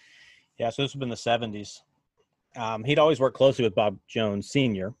 Yeah, so this has been the 70s. He'd always worked closely with Bob Jones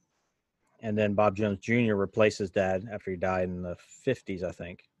Sr., and then Bob Jones Jr. replaced his dad after he died in the 50s, I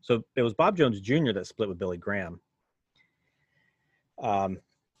think. So it was Bob Jones Jr. that split with Billy Graham.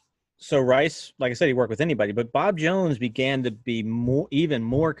 So Rice, like I said, he worked with anybody, but Bob Jones began to be even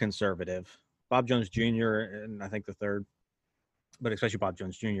more conservative. Bob Jones Jr., and I think the third, but especially Bob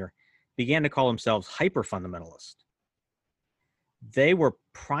Jones Jr., began to call themselves hyper-fundamentalist. They were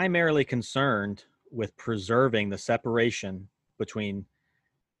primarily concerned with preserving the separation between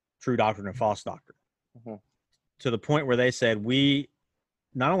true doctrine and false doctrine, to the point where they said, we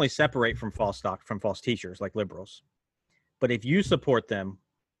not only separate from false teachers like liberals, but if you support them,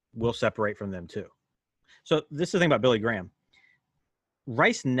 we'll separate from them too. So this is the thing about Billy Graham.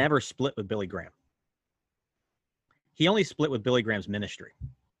 Rice never split with Billy Graham. He only split with Billy Graham's ministry.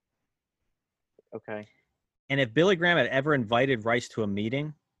 Okay. And if Billy Graham had ever invited Rice to a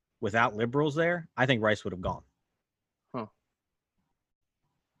meeting without liberals there, I think Rice would have gone. Huh.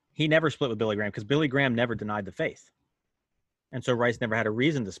 He never split with Billy Graham because Billy Graham never denied the faith. And so Rice never had a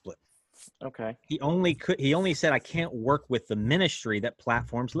reason to split. Okay. He only said, I can't work with the ministry that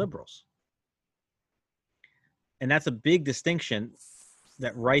platforms liberals. And that's a big distinction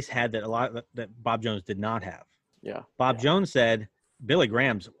that Rice had that Bob Jones did not have. Yeah. Bob Jones said, Billy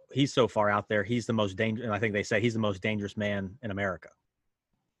Graham's, he's so far out there. He's the most dangerous. And I think they say he's the most dangerous man in America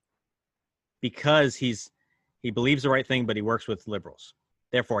because he believes the right thing, but he works with liberals.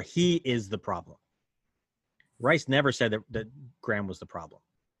 Therefore, he is the problem. Rice never said that Graham was the problem.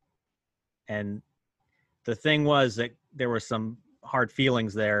 And the thing was that there were some hard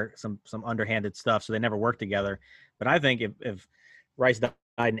feelings there, some underhanded stuff. So they never worked together. But I think if Rice died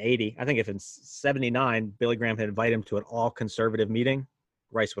in 80, I think if in 79, Billy Graham had invited him to an all conservative meeting,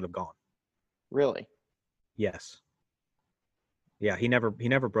 Rice would have gone. Really? Yes. Yeah. He never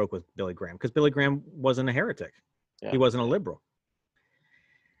broke with Billy Graham because Billy Graham wasn't a heretic. Yeah. He wasn't a liberal.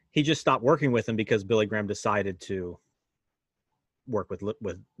 He just stopped working with him because Billy Graham decided to work with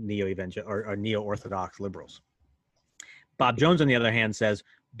neo-evangelical or neo-orthodox liberals. Bob Jones, on the other hand, says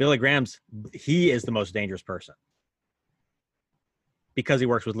Billy he is the most dangerous person because he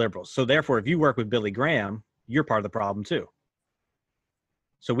works with liberals. So therefore, if you work with Billy Graham, you're part of the problem too.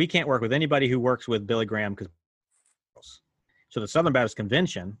 So we can't work with anybody who works with Billy Graham because. So the Southern Baptist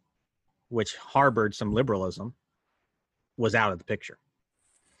Convention, which harbored some liberalism, was out of the picture.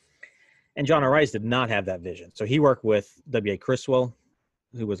 And John R. Rice did not have that vision. So he worked with W.A. Criswell,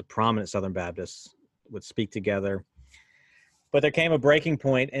 who was a prominent Southern Baptist, would speak together. But there came a breaking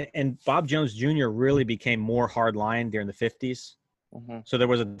point, and Bob Jones Jr. really became more hardline during the 50s. Mm-hmm. So there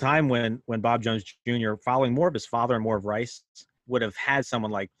was a time when Bob Jones Jr., following more of his father and more of Rice, would have had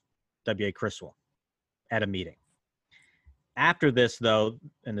someone like W.A. Criswell at a meeting. After this, though,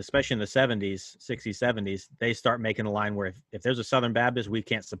 and especially in the 70s, 60s, 70s, they start making a line where if there's a Southern Baptist, we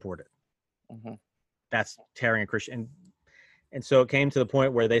can't support it. Mm-hmm. That's tearing a Christian. And so it came to the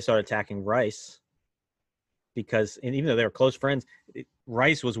point where they started attacking Rice because, and even though they were close friends,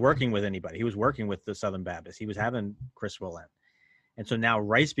 Rice was working with anybody. He was working with the Southern Baptists. He was having Criswell in. And so now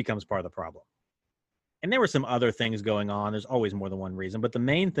Rice becomes part of the problem. And there were some other things going on. There's always more than one reason. But the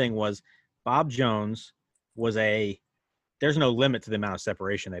main thing was Bob Jones was there's no limit to the amount of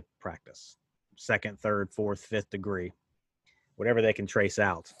separation they practice. Second, third, fourth, fifth degree, whatever they can trace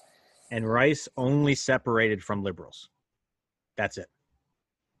out. And Rice only separated from liberals. That's it.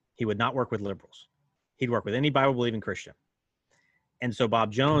 He would not work with liberals. He'd work with any Bible-believing Christian. And so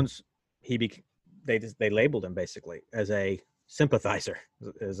Bob Jones, they labeled him basically as a sympathizer,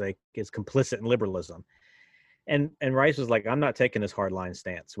 is complicit in liberalism. And Rice was like, I'm not taking this hardline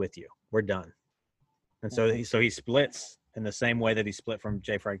stance with you. We're done. And so he splits in the same way that he split from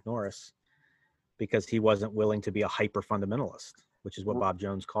J. Frank Norris, because he wasn't willing to be a hyper fundamentalist, which is what Bob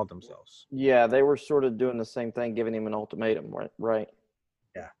Jones called themselves. Yeah, they were sort of doing the same thing, giving him an ultimatum, right?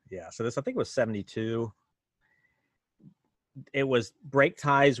 Yeah. So this, I think it was 72. It was break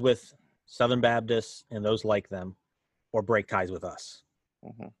ties with Southern Baptists and those like them, or break ties with us.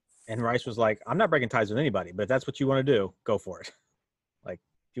 Mm-hmm. And Rice was like, I'm not breaking ties with anybody, but if that's what you want to do, go for it. Like,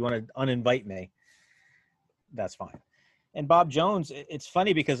 if you want to uninvite me, that's fine. And Bob Jones, it's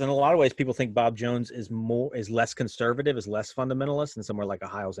funny because in a lot of ways, people think Bob Jones is less conservative, is less fundamentalist than somewhere like a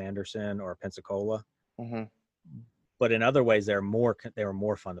Hyles Anderson or a Pensacola. Mm-hmm. But in other ways, they were more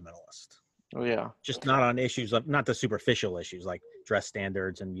fundamentalist. Oh yeah, just not on issues of, not the superficial issues like dress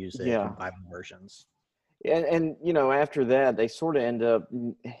standards and music and Bible versions. And after that, they sort of end up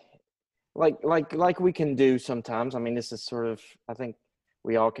like we can do sometimes. I mean, this is sort of, I think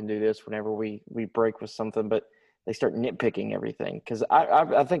we all can do this whenever we break with something, but they start nitpicking everything. Because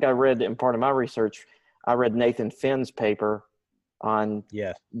I think I read in part of my research, I read Nathan Finn's paper on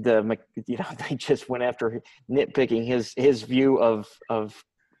they just went after nitpicking his view of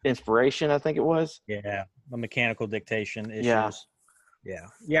inspiration, I think it was. Yeah, the mechanical dictation issues.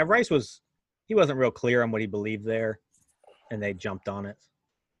 Yeah. Rice he wasn't real clear on what he believed there, and they jumped on it.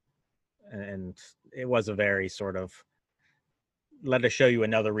 And it was a very sort of, let us show you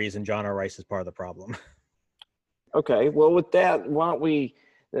another reason John R. Rice is part of the problem. Okay, well, with that, why don't we?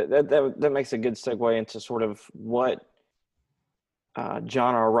 That makes a good segue into sort of what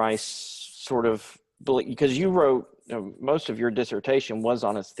John R. Rice sort of believed, because you wrote most of your dissertation was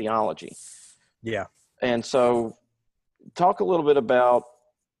on his theology. Yeah, and so talk a little bit about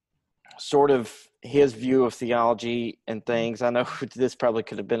sort of his view of theology and things. I know this probably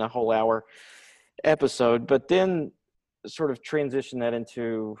could have been a whole hour episode, but then sort of transition that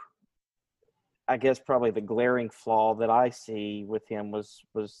into, I guess, probably the glaring flaw that I see with him was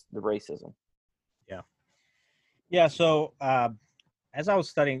the racism. Yeah. So as I was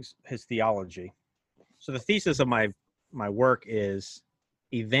studying his theology, so the thesis of my work is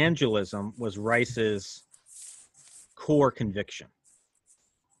evangelism was Rice's core conviction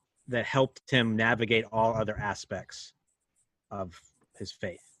that helped him navigate all other aspects of his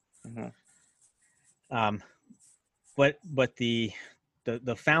faith. Mm-hmm. But the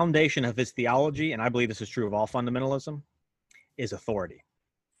foundation of his theology, and I believe this is true of all fundamentalism, is authority.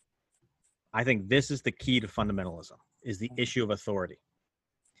 I think this is the key to fundamentalism, is the issue of authority,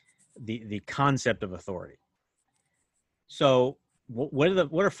 the concept of authority. So what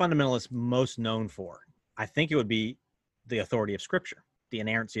are fundamentalists most known for? I think it would be the authority of Scripture, the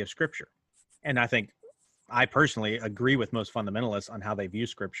inerrancy of Scripture. And I personally agree with most fundamentalists on how they view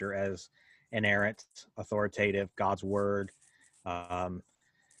Scripture as inerrant, authoritative, God's word,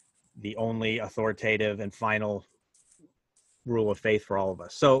 the only authoritative and final rule of faith for all of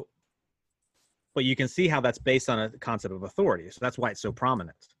us. So, but you can see how that's based on a concept of authority. So that's why it's so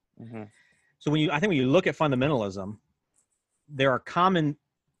prominent. Mm-hmm. So I think when you look at fundamentalism, there are common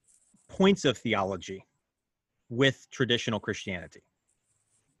points of theology with traditional Christianity: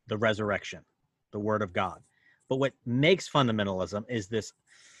 the resurrection, the word of God. But what makes fundamentalism is this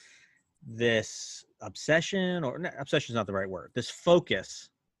obsession, or obsession is not the right word, this focus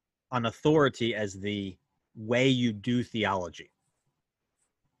on authority as the way you do theology.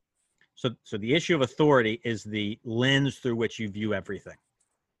 So the issue of authority is the lens through which you view everything.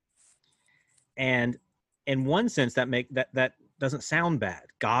 And in one sense, that doesn't sound bad.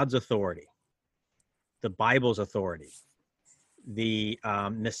 God's authority, the Bible's authority, the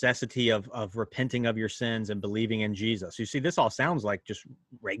necessity of repenting of your sins and believing in Jesus. You see, this all sounds like just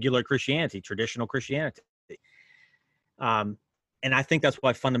regular Christianity, traditional Christianity. And I think that's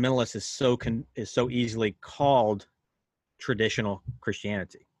why fundamentalist is so easily called traditional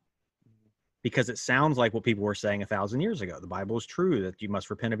Christianity, because it sounds like what people were saying 1,000 years ago. The Bible is true, that you must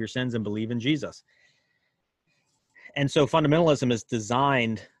repent of your sins and believe in Jesus. And so fundamentalism is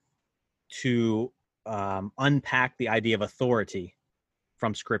designed to unpack the idea of authority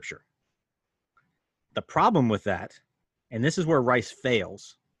from Scripture. The problem with that, and this is where Rice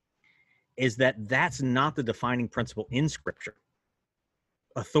fails, is that that's not the defining principle in Scripture.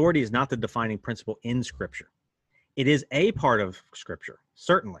 Authority is not the defining principle in Scripture. It is a part of Scripture,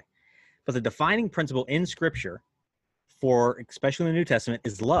 certainly. But the defining principle in Scripture, for especially in the New Testament,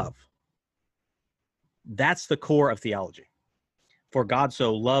 is love. That's the core of theology. For God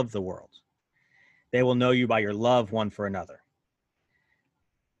so loved the world, they will know you by your love one for another.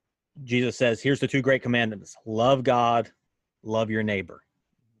 Jesus says, here's the two great commandments: love God, love your neighbor.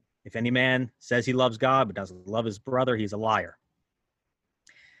 If any man says he loves God but doesn't love his brother, he's a liar.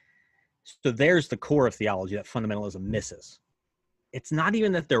 So there's the core of theology that fundamentalism misses. It's not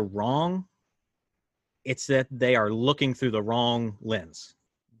even that they're wrong. It's that they are looking through the wrong lens.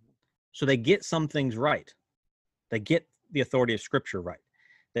 So they get some things right. They get the authority of Scripture right.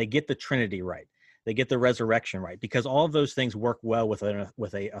 They get the Trinity right. They get the resurrection right, because all of those things work well with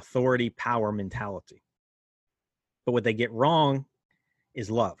a authority power mentality. But what they get wrong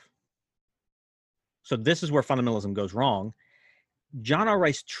is love. So this is where fundamentalism goes wrong. John R.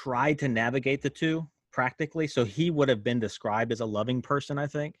 Rice tried to navigate the two practically, so he would have been described as a loving person, I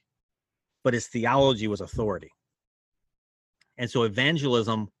think, but his theology was authority. And so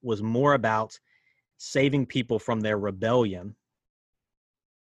evangelism was more about saving people from their rebellion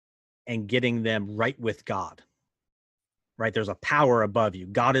and getting them right with God, right? There's a power above you.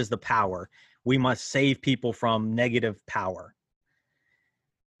 God is the power. We must save people from negative power,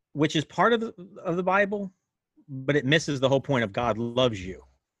 which is part of the Bible, but it misses the whole point of God loves you.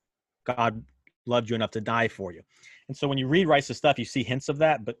 God loved you enough to die for you. And so when you read Rice's stuff, you see hints of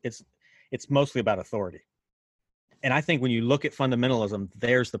that, but it's mostly about authority. And I think when you look at fundamentalism,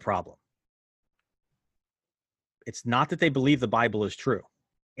 there's the problem. It's not that they believe the Bible is true.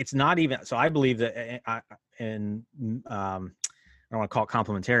 It's not even, so I believe that I don't want to call it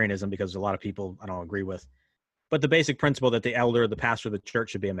complementarianism because a lot of people I don't agree with, but the basic principle that the elder, the pastor of the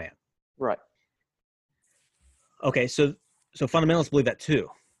church should be a man. Right. Okay, so fundamentalists believe that too,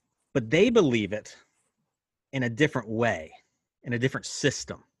 but they believe it in a different way, in a different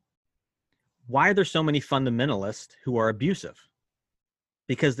system. Why are there so many fundamentalists who are abusive?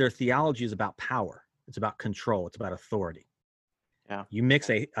 Because their theology is about power. It's about control. It's about authority. Yeah. You mix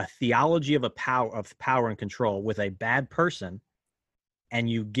a theology of power and control with a bad person, and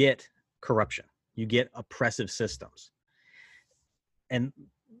you get corruption. You get oppressive systems. And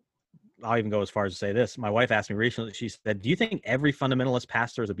I'll even go as far as to say this. My wife asked me recently, she said, do you think every fundamentalist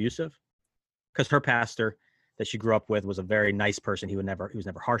pastor is abusive? Because her pastor that she grew up with was a very nice person. He was never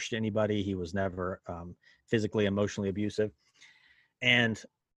harsh to anybody. He was never physically, emotionally abusive. And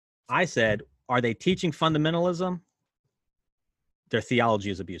I said, are they teaching fundamentalism? Their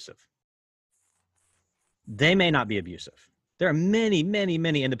theology is abusive. They may not be abusive. There are many, many,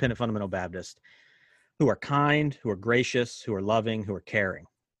 many independent fundamental Baptists who are kind, who are gracious, who are loving, who are caring.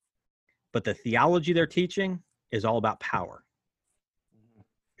 But the theology they're teaching is all about power.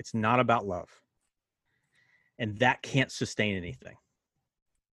 It's not about love. And that can't sustain anything.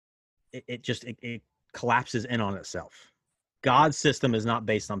 It collapses in on itself. God's system is not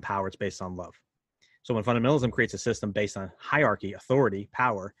based on power, it's based on love. So when fundamentalism creates a system based on hierarchy, authority,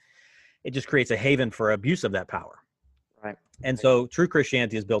 power, it just creates a haven for abuse of that power. Right. And so true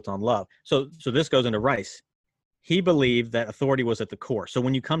Christianity is built on love. So this goes into Rice. He believed that authority was at the core. So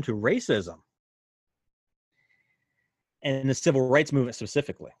when you come to racism and the civil rights movement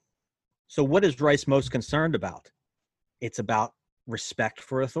specifically, so what is Rice most concerned about? It's about respect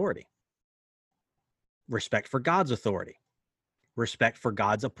for authority, respect for God's authority, respect for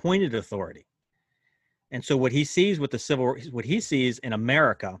God's appointed authority. And so what he sees with what he sees in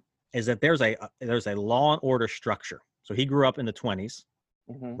America is that there's a law and order structure. So he grew up in the 20s,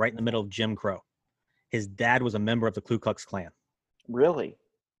 right in the middle of Jim Crow. His dad was a member of the Ku Klux Klan. Really?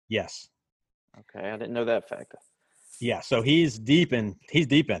 Yes. Okay, I didn't know that fact. Yeah, so he's deep in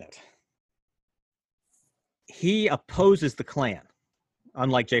it. He opposes the Klan,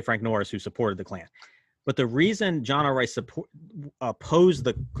 unlike J. Frank Norris, who supported the Klan. But the reason John R. Rice opposed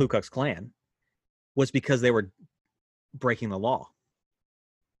the Ku Klux Klan was because they were breaking the law.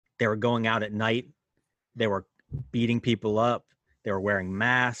 They were going out at night. They were beating people up. They were wearing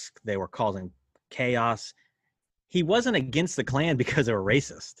masks. They were causing chaos. He wasn't against the Klan because they were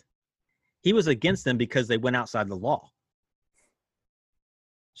racist. He was against them because they went outside the law.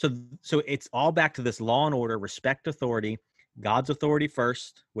 So it's all back to this law and order, respect authority, God's authority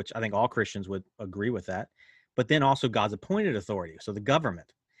first, which I think all Christians would agree with that, but then also God's appointed authority, so the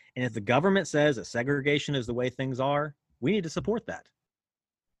government. And if the government says that segregation is the way things are, we need to support that.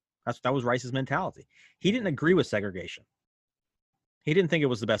 That was Rice's mentality. He didn't agree with segregation. He didn't think it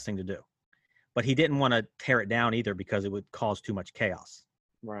was the best thing to do, but he didn't want to tear it down either because it would cause too much chaos.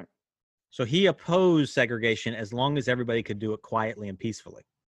 Right. So he opposed segregation as long as everybody could do it quietly and peacefully.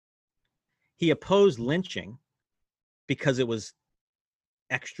 He opposed lynching because it was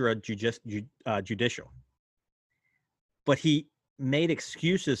extra judicial. But he made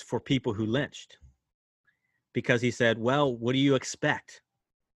excuses for people who lynched because he said, well, what do you expect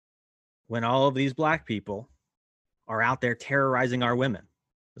when all of these black people are out there terrorizing our women?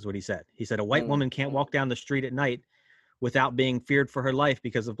 Is what he said. He said a white woman can't walk down the street at night without being feared for her life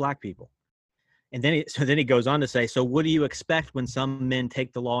because of black people. And then he goes on to say, so what do you expect when some men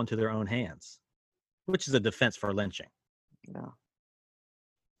take the law into their own hands? Which is a defense for lynching. No.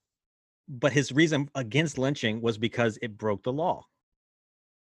 But his reason against lynching was because it broke the law.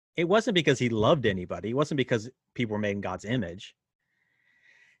 It wasn't because he loved anybody. It wasn't because people were made in God's image.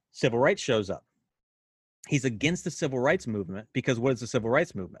 Civil rights shows up. He's against the civil rights movement because what is the civil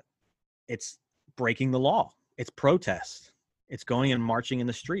rights movement? It's breaking the law. It's protest. It's going and marching in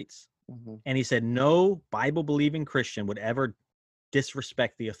the streets. Mm-hmm. And he said no Bible-believing Christian would ever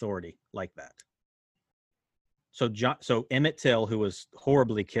disrespect the authority like that. So Emmett Till, who was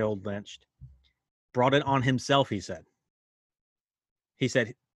horribly killed, lynched, brought it on himself, he said. He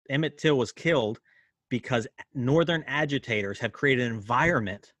said Emmett Till was killed because Northern agitators have created an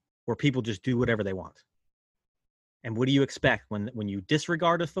environment where people just do whatever they want. And what do you expect when you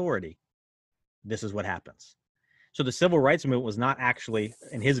disregard authority? This is what happens. So the civil rights movement was not actually,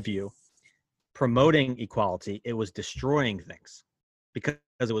 in his view, promoting equality. It was destroying things because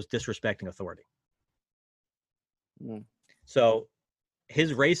it was disrespecting authority. Mm. So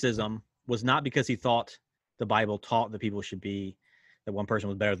his racism was not because he thought the Bible taught that people should be, that one person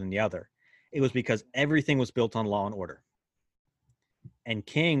was better than the other. It was because everything was built on law and order. And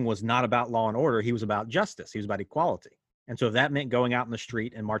King was not about law and order. He was about justice. He was about equality. And so if that meant going out in the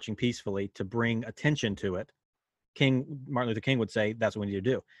street and marching peacefully to bring attention to it, Martin Luther King would say, that's what we need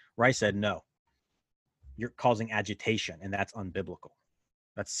to do. Rice said, no, you're causing agitation, and that's unbiblical.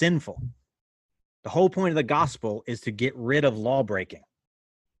 That's sinful. The whole point of the gospel is to get rid of law breaking.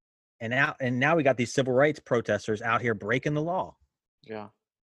 And now we got these civil rights protesters out here breaking the law. Yeah.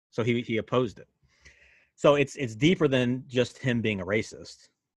 So he opposed it. So it's deeper than just him being a racist.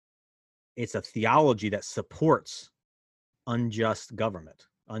 It's a theology that supports unjust government,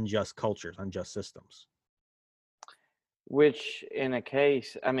 unjust cultures, unjust systems. Which, in a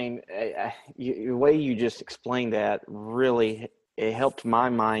case, I mean, the way you just explained that really, it helped my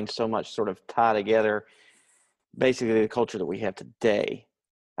mind so much sort of tie together basically the culture that we have today.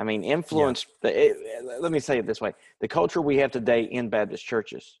 I mean, influence, let me say it this way. The culture we have today in Baptist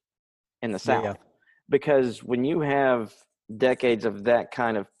churches in the South. Yeah. Because when you have decades of that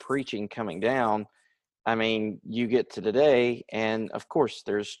kind of preaching coming down, I mean, you get to today, and of course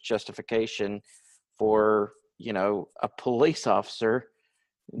there's justification for, you know, a police officer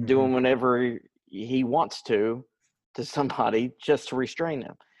doing whatever he wants to somebody just to restrain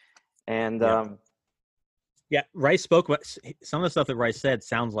them. And Rice spoke about some of the stuff that Rice said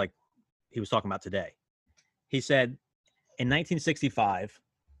sounds like he was talking about today. He said in 1965,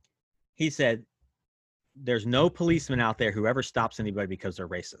 he said, there's no policeman out there who ever stops anybody because they're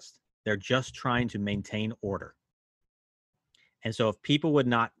racist. They're just trying to maintain order. And so if people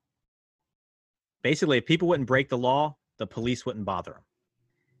wouldn't break the law, the police wouldn't bother them.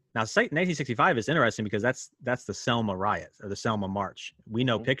 Now, 1965 is interesting because that's the Selma riot or the Selma March. We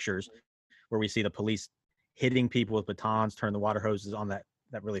know pictures where we see the police hitting people with batons, turn the water hoses on that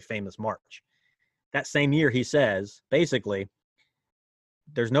really famous march. That same year, he says, basically,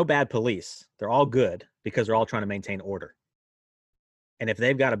 there's no bad police. They're all good because they're all trying to maintain order. And if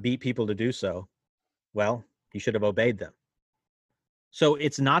they've got to beat people to do so, well, you should have obeyed them. So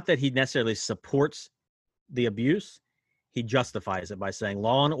it's not that he necessarily supports the abuse. He justifies it by saying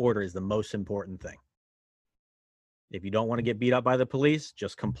law and order is the most important thing. If you don't want to get beat up by the police,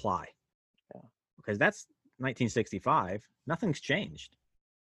 just comply. Yeah. Because that's 1965. Nothing's changed.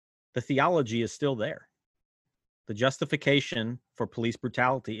 The theology is still there. The justification for police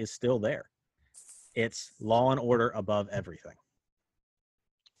brutality is still there. It's law and order above everything.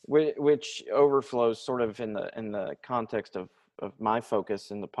 Which overflows sort of in the context of my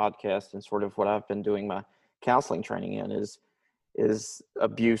focus in the podcast and sort of what I've been doing my counseling training in is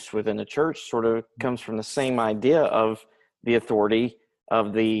abuse within the church sort of comes from the same idea of the authority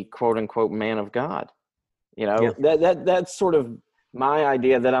of the quote unquote man of God. You know, that's sort of my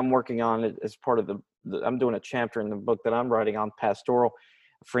idea that I'm working on as part of I'm doing a chapter in the book that I'm writing on pastoral.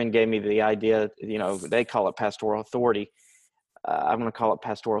 A friend gave me the idea, you know, they call it pastoral authority. I'm going to call it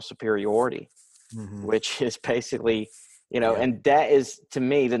pastoral superiority, which is basically, you know, and that is to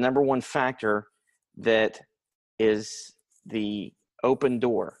me the number one factor that is the open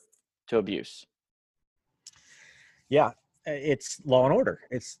door to abuse. Yeah, it's law and order.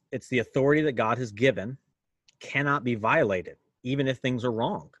 It's the authority that God has given cannot be violated, even if things are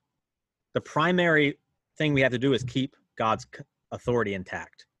wrong. The primary thing we have to do is keep God's authority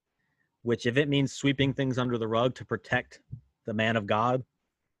intact, which if it means sweeping things under the rug to protect the man of God,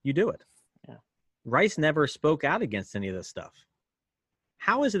 you do it. Yeah. Rice never spoke out against any of this stuff.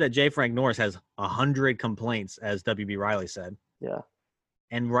 How is it that J. Frank Norris has 100 complaints, as W.B. Riley said? Yeah.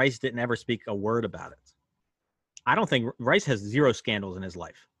 and Rice didn't ever speak a word about it. I don't think Rice has 0 scandals in his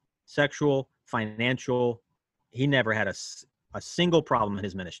life, sexual, financial. He never had a single problem in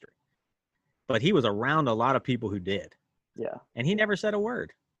his ministry, but he was around a lot of people who did. Yeah. And he never said a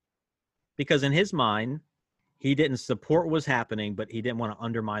word because in his mind, he didn't support what was happening, but he didn't want to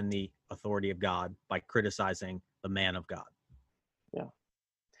undermine the authority of God by criticizing the man of God. Yeah.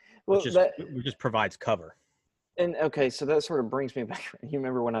 Well, which just provides cover. And okay, so that sort of brings me back. You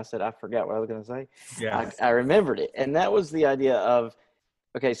remember when I said I forgot what I was going to say? Yeah. I remembered it. And that was the idea of,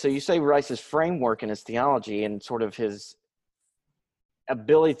 okay, so you say Rice's framework and his theology and sort of his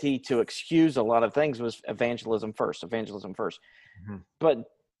ability to excuse a lot of things was evangelism first. Mm-hmm. But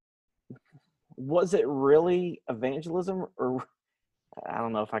was it really evangelism, or I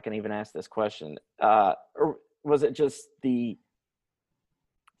don't know if I can even ask this question, or was it just the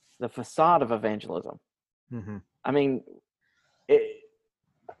facade of evangelism? Mm-hmm. I mean,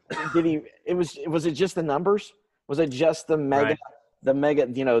 was it just the numbers? Was it just the mega, right. the mega,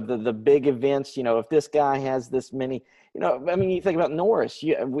 the big events, if this guy has this many, I mean, you think about Norris,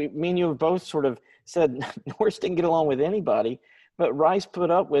 me and you have both sort of said Norris didn't get along with anybody, but Rice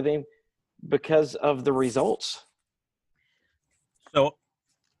put up with him because of the results. So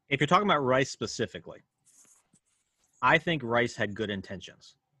if you're talking about Rice specifically, I think Rice had good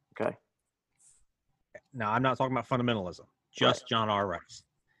intentions. Okay. Now, I'm not talking about fundamentalism, just right. John R. Rice.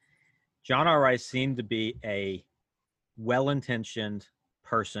 John R. Rice seemed to be a well-intentioned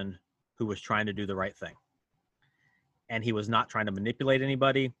person who was trying to do the right thing. And he was not trying to manipulate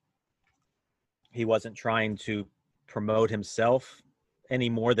anybody. He wasn't trying to promote himself any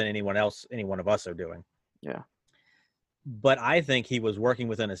more than any one of us are doing. Yeah. But I think he was working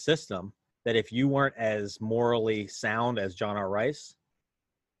within a system that if you weren't as morally sound as John R. Rice,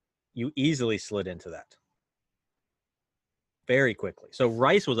 you easily slid into that very quickly. So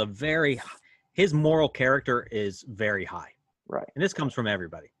Rice was his moral character is very high. Right. And this comes from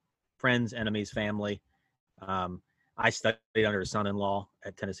everybody, friends, enemies, family. I studied under his son-in-law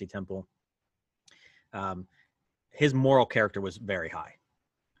at Tennessee Temple. His moral character was very high,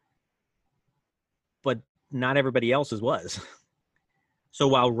 but not everybody else's was. So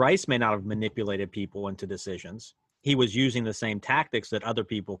while Rice may not have manipulated people into decisions, he was using the same tactics that other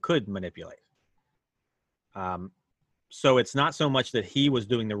people could manipulate. So it's not so much that he was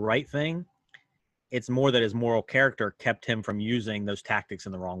doing the right thing. It's more that his moral character kept him from using those tactics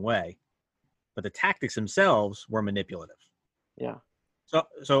in the wrong way. But the tactics themselves were manipulative. Yeah.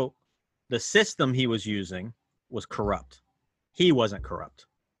 So the system he was using was corrupt. He wasn't corrupt.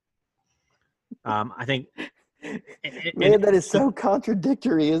 I think. Man, that is so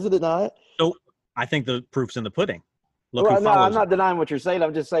contradictory, isn't it not? So I think the proof's in the pudding. Look, well, no, I'm not denying what you're saying.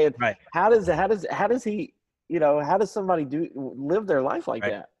 I'm just saying, right. How does he, how does somebody live their life like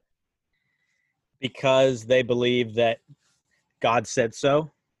right. that? Because they believe that God said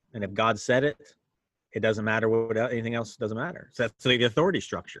so, and if God said it, it doesn't matter what anything else doesn't matter. So that's the authority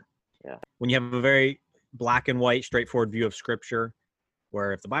structure. Yeah. When you have a very black and white, straightforward view of Scripture,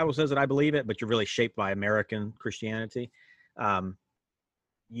 where if the Bible says it, I believe it, but you're really shaped by American Christianity,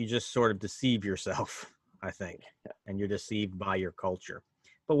 you just sort of deceive yourself, I think, and you're deceived by your culture.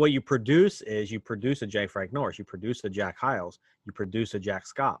 But what you produce is you produce a J. Frank Norris, you produce a Jack Hyles, you produce a Jack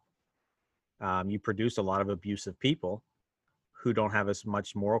Scott. You produce a lot of abusive people who don't have as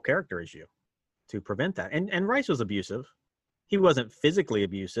much moral character as you to prevent that. And Rice was abusive. He wasn't physically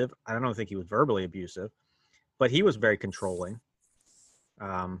abusive. I don't think he was verbally abusive, but he was very controlling.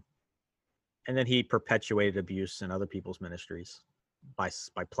 And then he perpetuated abuse in other people's ministries by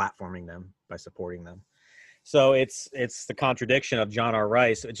platforming them, by supporting them. So it's the contradiction of John R.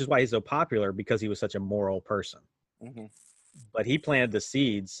 Rice, which is why he's so popular, because he was such a moral person. Mm-hmm. But he planted the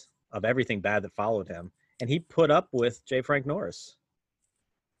seeds of everything bad that followed him, and he put up with J. Frank Norris.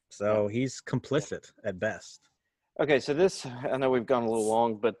 So he's complicit at best. Okay, so this, I know we've gone a little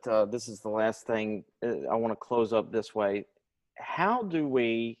long, but this is the last thing I want to close up this way. How do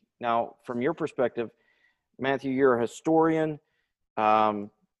we, now from your perspective, Matthew, you're a historian,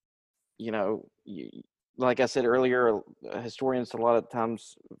 like I said earlier, historians a lot of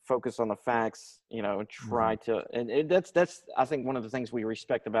times focus on the facts, and try to, and that's I think one of the things we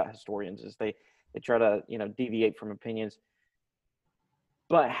respect about historians is they try to, deviate from opinions.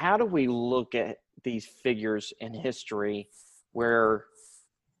 But how do we look at these figures in history where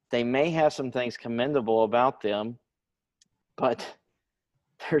they may have some things commendable about them, but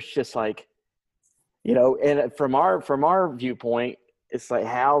there's just like, and from our viewpoint, it's like,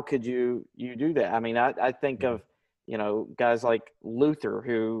 how could you do that? I mean, I think of, guys like Luther,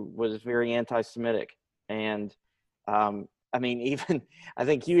 who was very anti-Semitic, and I mean, even I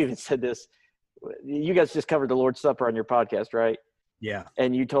think you even said this. You guys just covered the Lord's Supper on your podcast, right? Yeah.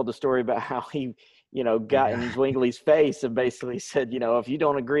 And you told the story about how he, got in Zwingli's face and basically said, if you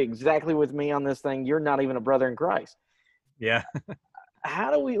don't agree exactly with me on this thing, you're not even a brother in Christ. Yeah.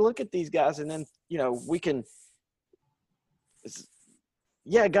 How do we look at these guys and then, we can,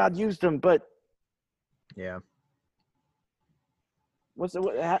 God used them, but yeah.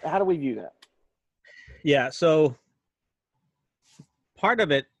 How do we view that? Yeah. So part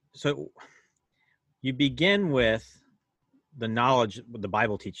of it, so you begin with the knowledge the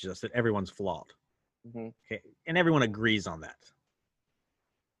Bible teaches us that everyone's flawed. Mm-hmm. Okay. And everyone agrees on that.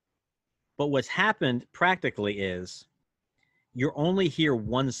 But what's happened practically is you only hear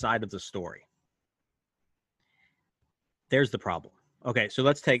one side of the story. There's the problem. Okay, so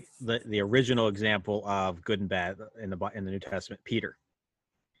let's take the original example of good and bad in the New Testament, Peter.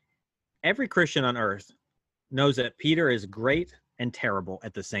 Every Christian on earth knows that Peter is great and terrible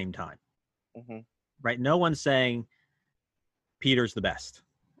at the same time. Mm-hmm. Right? No one's saying Peter's the best.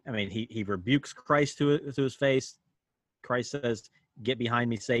 I mean, he rebukes Christ to his face. Christ says, "Get behind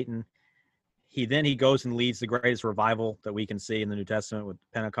me, Satan." He goes and leads the greatest revival that we can see in the New Testament with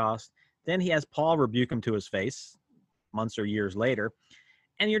Pentecost. Then he has Paul rebuke him to his face months or years later.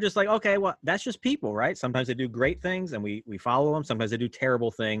 And you're just like, okay, well, that's just people, right? Sometimes they do great things and we follow them. Sometimes they do terrible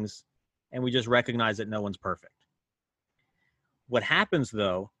things and we just recognize that no one's perfect. What happens,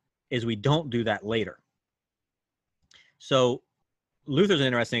 though, is we don't do that later. So Luther's an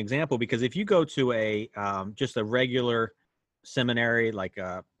interesting example because if you go to just a regular seminary, like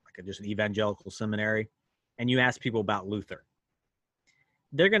just an evangelical seminary, and you ask people about Luther,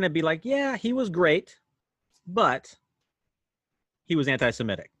 they're going to be like, yeah, he was great, but he was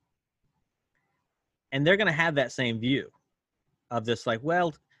anti-Semitic. And they're going to have that same view of this, like,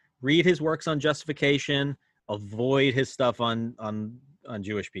 well, read his works on justification, avoid his stuff on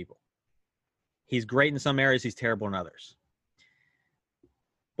Jewish people. He's great in some areas, he's terrible in others.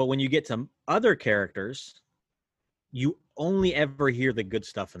 But when you get to other characters, you only ever hear the good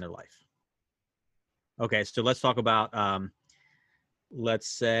stuff in their life. Okay, so let's talk about, let's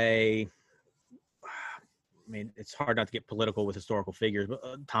say, I mean, it's hard not to get political with historical figures, but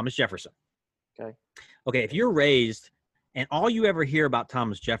Thomas Jefferson. Okay, if you're raised and all you ever hear about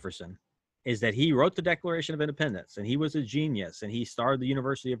Thomas Jefferson is that he wrote the Declaration of Independence and he was a genius and he started the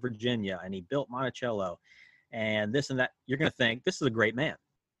University of Virginia and he built Monticello and this and that, you're going to think this is a great man.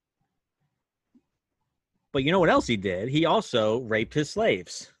 But you know what else he did? He also raped his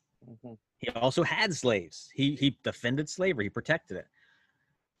slaves. Mm-hmm. He also had slaves. He defended slavery. He protected it.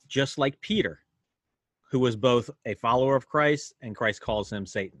 Just like Peter, who was both a follower of Christ and Christ calls him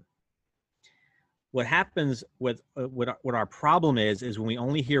Satan. What happens with what our problem is when we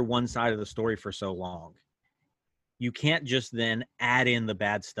only hear one side of the story for so long, you can't just then add in the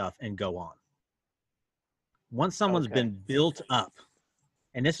bad stuff and go on. Once someone's been built up,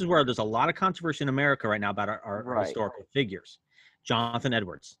 and this is where there's a lot of controversy in America right now about our historical figures. Jonathan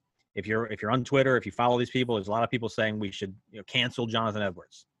Edwards. If you're on Twitter, if you follow these people, there's a lot of people saying we should cancel Jonathan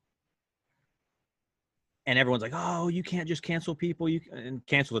Edwards. And everyone's like, oh, you can't just cancel people. And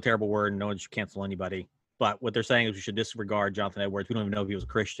cancel is a terrible word, and no one should cancel anybody. But what they're saying is we should disregard Jonathan Edwards. We don't even know if he was a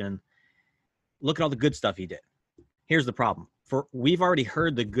Christian. Look at all the good stuff he did. Here's the problem. We've already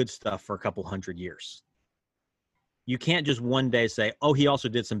heard the good stuff for a couple hundred years. You can't just one day say, oh, he also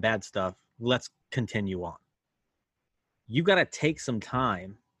did some bad stuff. Let's continue on. You got to take some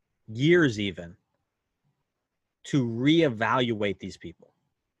time, years even, to reevaluate these people.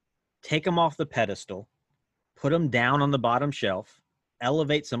 Take them off the pedestal, put them down on the bottom shelf,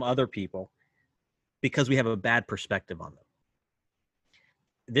 elevate some other people because we have a bad perspective on them.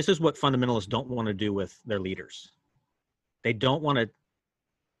 This is what fundamentalists don't want to do with their leaders. They don't want to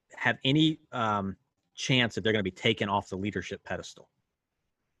have any chance that they're going to be taken off the leadership pedestal.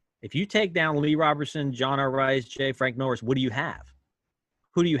 If you take down Lee Robertson, John R. Rice, J. Frank Norris, what do you have?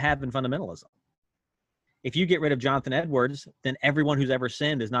 Who do you have in fundamentalism? If you get rid of Jonathan Edwards, then everyone who's ever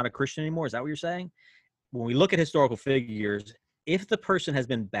sinned is not a Christian anymore. Is that what you're saying? When we look at historical figures, if the person has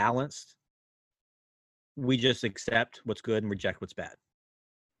been balanced, we just accept what's good and reject what's bad.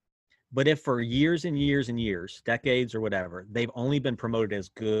 But if for years and years and years, decades or whatever, they've only been promoted as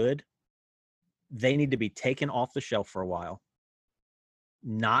good, they need to be taken off the shelf for a while,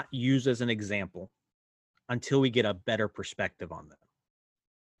 not used as an example until we get a better perspective on them.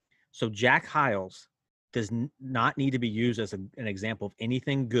 So Jack Hyles does not need to be used as an example of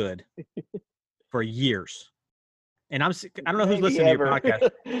anything good for years. And I don't know who's listening to your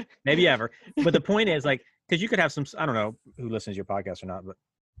podcast, maybe ever. But the point is, like, because you could have some, I don't know who listens to your podcast or not, but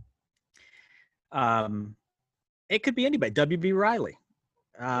It could be anybody. W.B. Riley,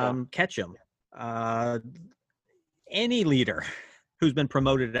 Yeah. Ketchum, any leader who's been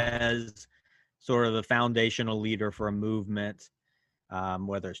promoted as sort of the foundational leader for a movement,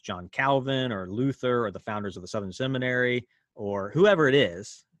 whether it's John Calvin or Luther or the founders of the Southern Seminary or whoever it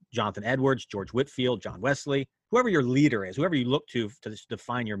is, Jonathan Edwards, George Whitefield, John Wesley, whoever your leader is, whoever you look to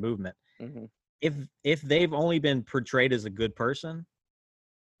define your movement. Mm-hmm. If they've only been portrayed as a good person,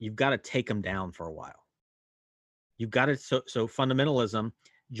 you've got to take them down for a while. You've got to, so fundamentalism,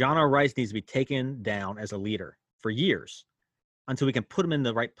 John R. Rice needs to be taken down as a leader for years until we can put him in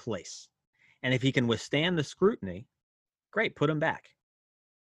the right place. And if he can withstand the scrutiny, great, put him back.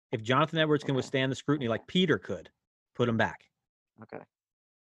 If Jonathan Edwards can withstand the scrutiny like Peter could, put him back. Okay.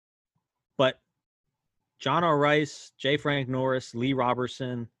 But John R. Rice, J. Frank Norris, Lee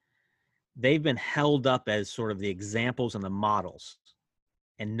Robertson, they've been held up as sort of the examples and the models.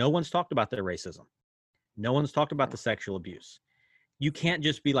 And no one's talked about their racism. No one's talked about the sexual abuse. You can't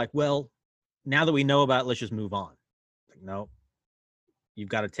just be like, well, now that we know about it, let's just move on. Like, no, you've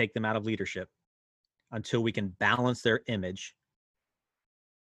got to take them out of leadership until we can balance their image.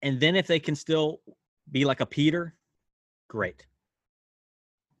 And then if they can still be like a Peter, great.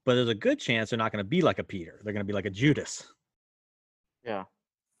 But there's a good chance they're not going to be like a Peter. They're going to be like a Judas. Yeah.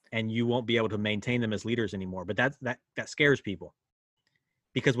 And you won't be able to maintain them as leaders anymore. But that scares people,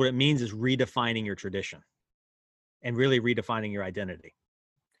 because what it means is redefining your tradition and really redefining your identity.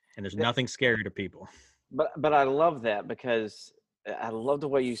 And there's nothing scarier to people. But I love that, because I love the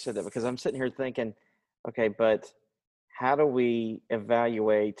way you said that, because I'm sitting here thinking, okay, but how do we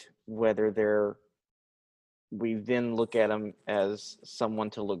evaluate whether we then look at them as someone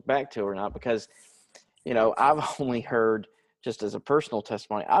to look back to or not? Because, I've only heard, just as a personal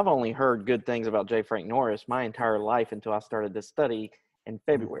testimony, I've only heard good things about J. Frank Norris my entire life until I started this study in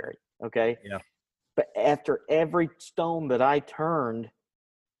February. Okay. Yeah. But after every stone that I turned,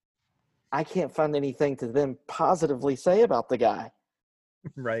 I can't find anything to then positively say about the guy.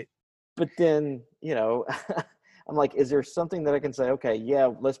 Right. But then, I'm like, is there something that I can say, okay, yeah,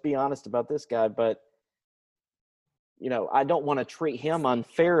 let's be honest about this guy, but, I don't want to treat him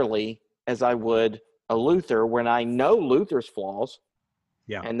unfairly as I would a Luther, when I know Luther's flaws.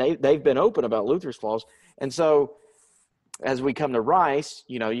 Yeah. And they've been open about Luther's flaws. And so as we come to Rice,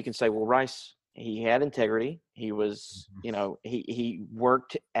 you can say, well, Rice, he had integrity. He was, he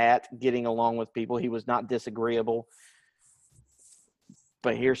worked at getting along with people. He was not disagreeable.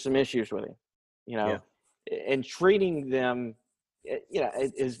 But here's some issues with him, and treating them,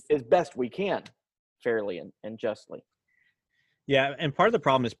 as best we can, fairly and justly. Yeah, and part of the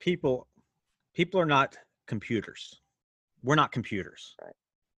problem is people are not computers. We're not computers. Right.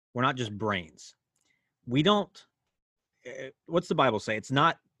 We're not just brains. We don't. What's the Bible say? It's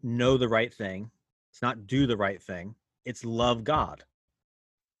not know the right thing. It's not do the right thing. It's love God.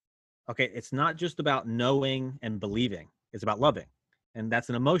 Okay, it's not just about knowing and believing. It's about loving. And that's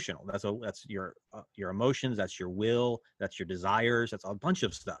an emotional. That's your emotions. That's your will. That's your desires. That's a bunch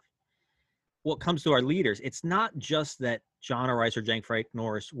of stuff. What comes to our leaders, it's not just that John R. Rice or J. Frank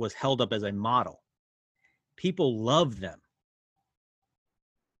Norris was held up as a model. People love them.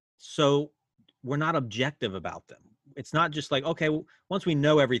 So we're not objective about them. It's not just like, okay, well, once we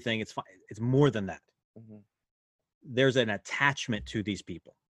know everything, it's fine. It's more than that. Mm-hmm. There's an attachment to these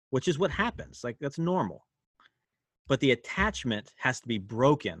people, which is what happens. Like, that's normal. But the attachment has to be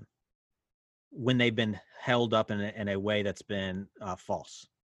broken when they've been held up in a way that's been false.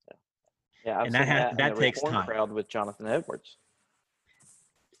 Yeah, I've and seen that takes time. Crowd with Jonathan Edwards.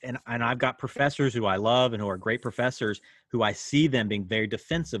 And I've got professors who I love and who are great professors who I see them being very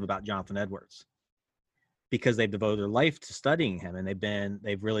defensive about Jonathan Edwards, because they've devoted their life to studying him, and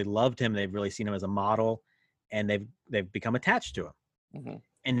they've really loved him. They've really seen him as a model, and they've become attached to him. Mm-hmm.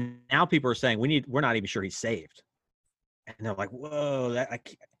 And now people are saying we're not even sure he's saved. And they're like, whoa,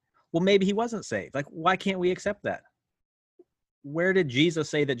 well, maybe he wasn't saved. Like, why can't we accept that? Where did Jesus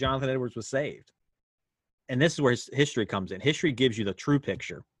say that Jonathan Edwards was saved? And this is where history comes in. History gives you the true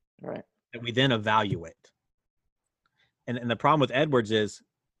picture, right? That we then evaluate. And the problem with Edwards is,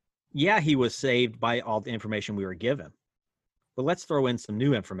 yeah, he was saved by all the information we were given, but let's throw in some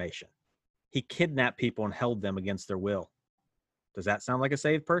new information. He kidnapped people and held them against their will. Does that sound like a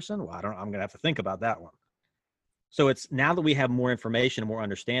saved person? Well, I'm going to have to think about that one. So it's now that we have more information and more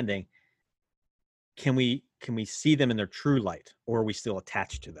understanding, can we see them in their true light, or are we still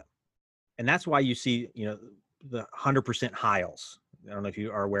attached to them? And that's why you see, the 100% Hiles. I don't know if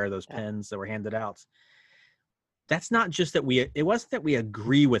you are aware of those pens that were handed out. That's not just that it wasn't that we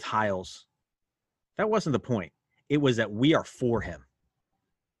agree with Hiles. That wasn't the point. It was that we are for him,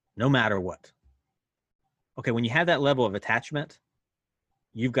 no matter what. okay, when you have that level of attachment,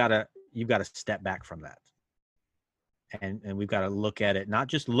 you've got to step back from that. And we've got to look at it, not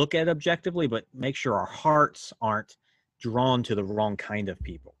just look at it objectively, but make sure our hearts aren't drawn to the wrong kind of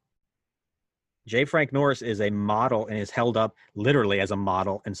people. J. Frank Norris is a model and is held up literally as a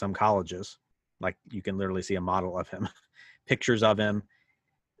model in some colleges. Like you can literally see a model of him, pictures of him.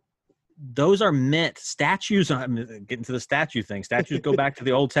 Those are meant, statues, I'm getting to the statue thing. Statues go back to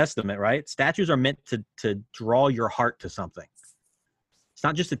the Old Testament, right? Statues are meant to draw your heart to something. It's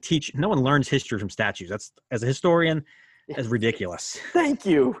not just to teach. No one learns history from statues. That's, as a historian, that's ridiculous. Thank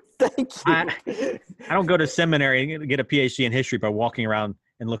you. I don't go to seminary and get a PhD in history by walking around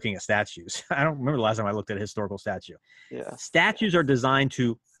and looking at statues. I don't remember the last time I looked at a historical statue. Yeah. Statues are designed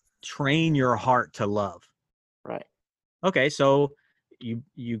to train your heart to love. Right. Okay, so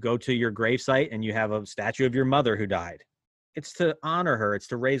you go to your gravesite and you have a statue of your mother who died. It's to honor her. It's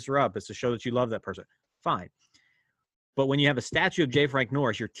to raise her up. It's to show that you love that person. Fine. But when you have a statue of J. Frank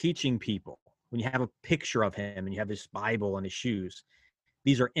Norris, you're teaching people. When you have a picture of him and you have his Bible and his shoes,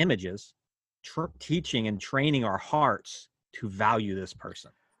 these are images teaching and training our hearts to value this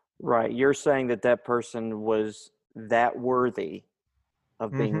person. Right. You're saying that person was that worthy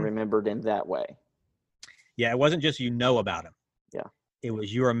of being remembered in that way. Yeah, it wasn't just about him. Yeah. It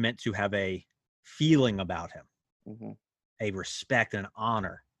was you are meant to have a feeling about him, a respect and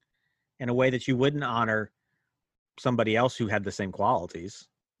honor in a way that you wouldn't honor somebody else who had the same qualities.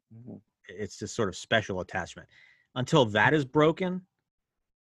 It's this sort of special attachment. Until that is broken,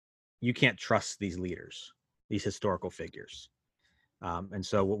 you can't trust these leaders, these historical figures. And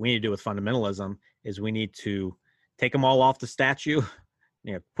so what we need to do with fundamentalism is we need to take them all off the statue,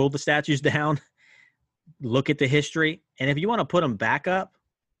 pull the statues down, look at the history. And if you want to put them back up,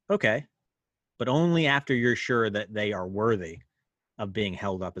 okay, but only after you're sure that they are worthy of being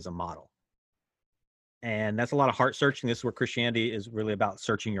held up as a model. And that's a lot of heart searching. This is where Christianity is really about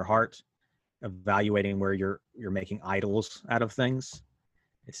searching your heart, evaluating where you're making idols out of things.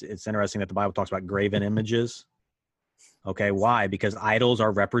 It's interesting that the Bible talks about graven images. Okay, why? Because idols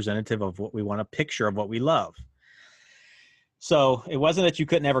are representative of what we want, a picture of what we love. So it wasn't that you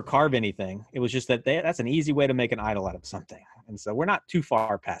couldn't ever carve anything. It was just that that's an easy way to make an idol out of something. And so we're not too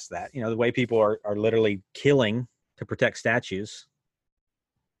far past that. The way people are literally killing to protect statues,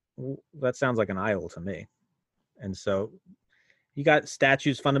 that sounds like an idol to me. And so you got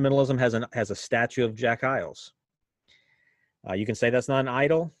statues. Fundamentalism has a statue of Jack Hyles. You can say that's not an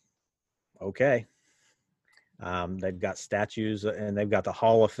idol. Okay. They've got statues and they've got the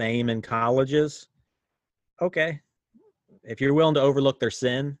Hall of Fame in colleges. Okay. If you're willing to overlook their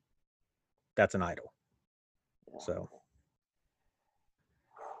sin, that's an idol. So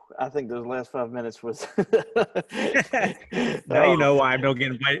I think those last 5 minutes was. Now you know why I don't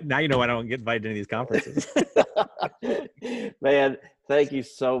get invited. Now you know why I don't get invited to any of these conferences. Man, thank you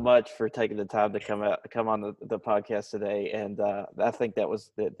so much for taking the time to come on the podcast today. And I think that was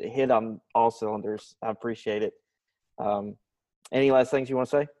the hit on all cylinders. I appreciate it. Any last things you want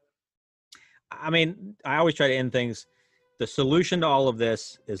to say? I mean, I always try to end things. The solution to all of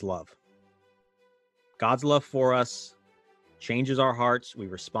this is love. God's love for us changes our hearts. We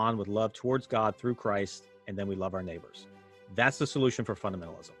respond with love towards God through Christ, and then we love our neighbors. That's the solution for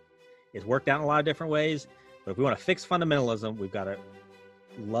fundamentalism. It's worked out in a lot of different ways, but if we want to fix fundamentalism, we've got to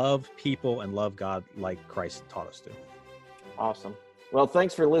love people and love God like Christ taught us to. Awesome. Well,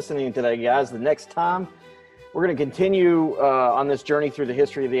 thanks for listening today, guys. The next time, we're going to continue on this journey through the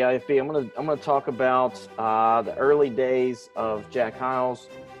history of the IFB. I'm going to talk about the early days of Jack Hyles,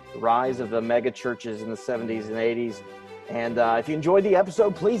 the rise of the mega churches in the 70s and 80s. And if you enjoyed the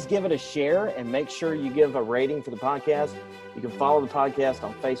episode, please give it a share and make sure you give a rating for the podcast. You can follow the podcast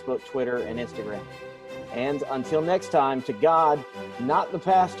on Facebook, Twitter, and Instagram. And until next time, to God, not the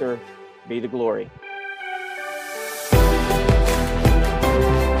pastor, be the glory.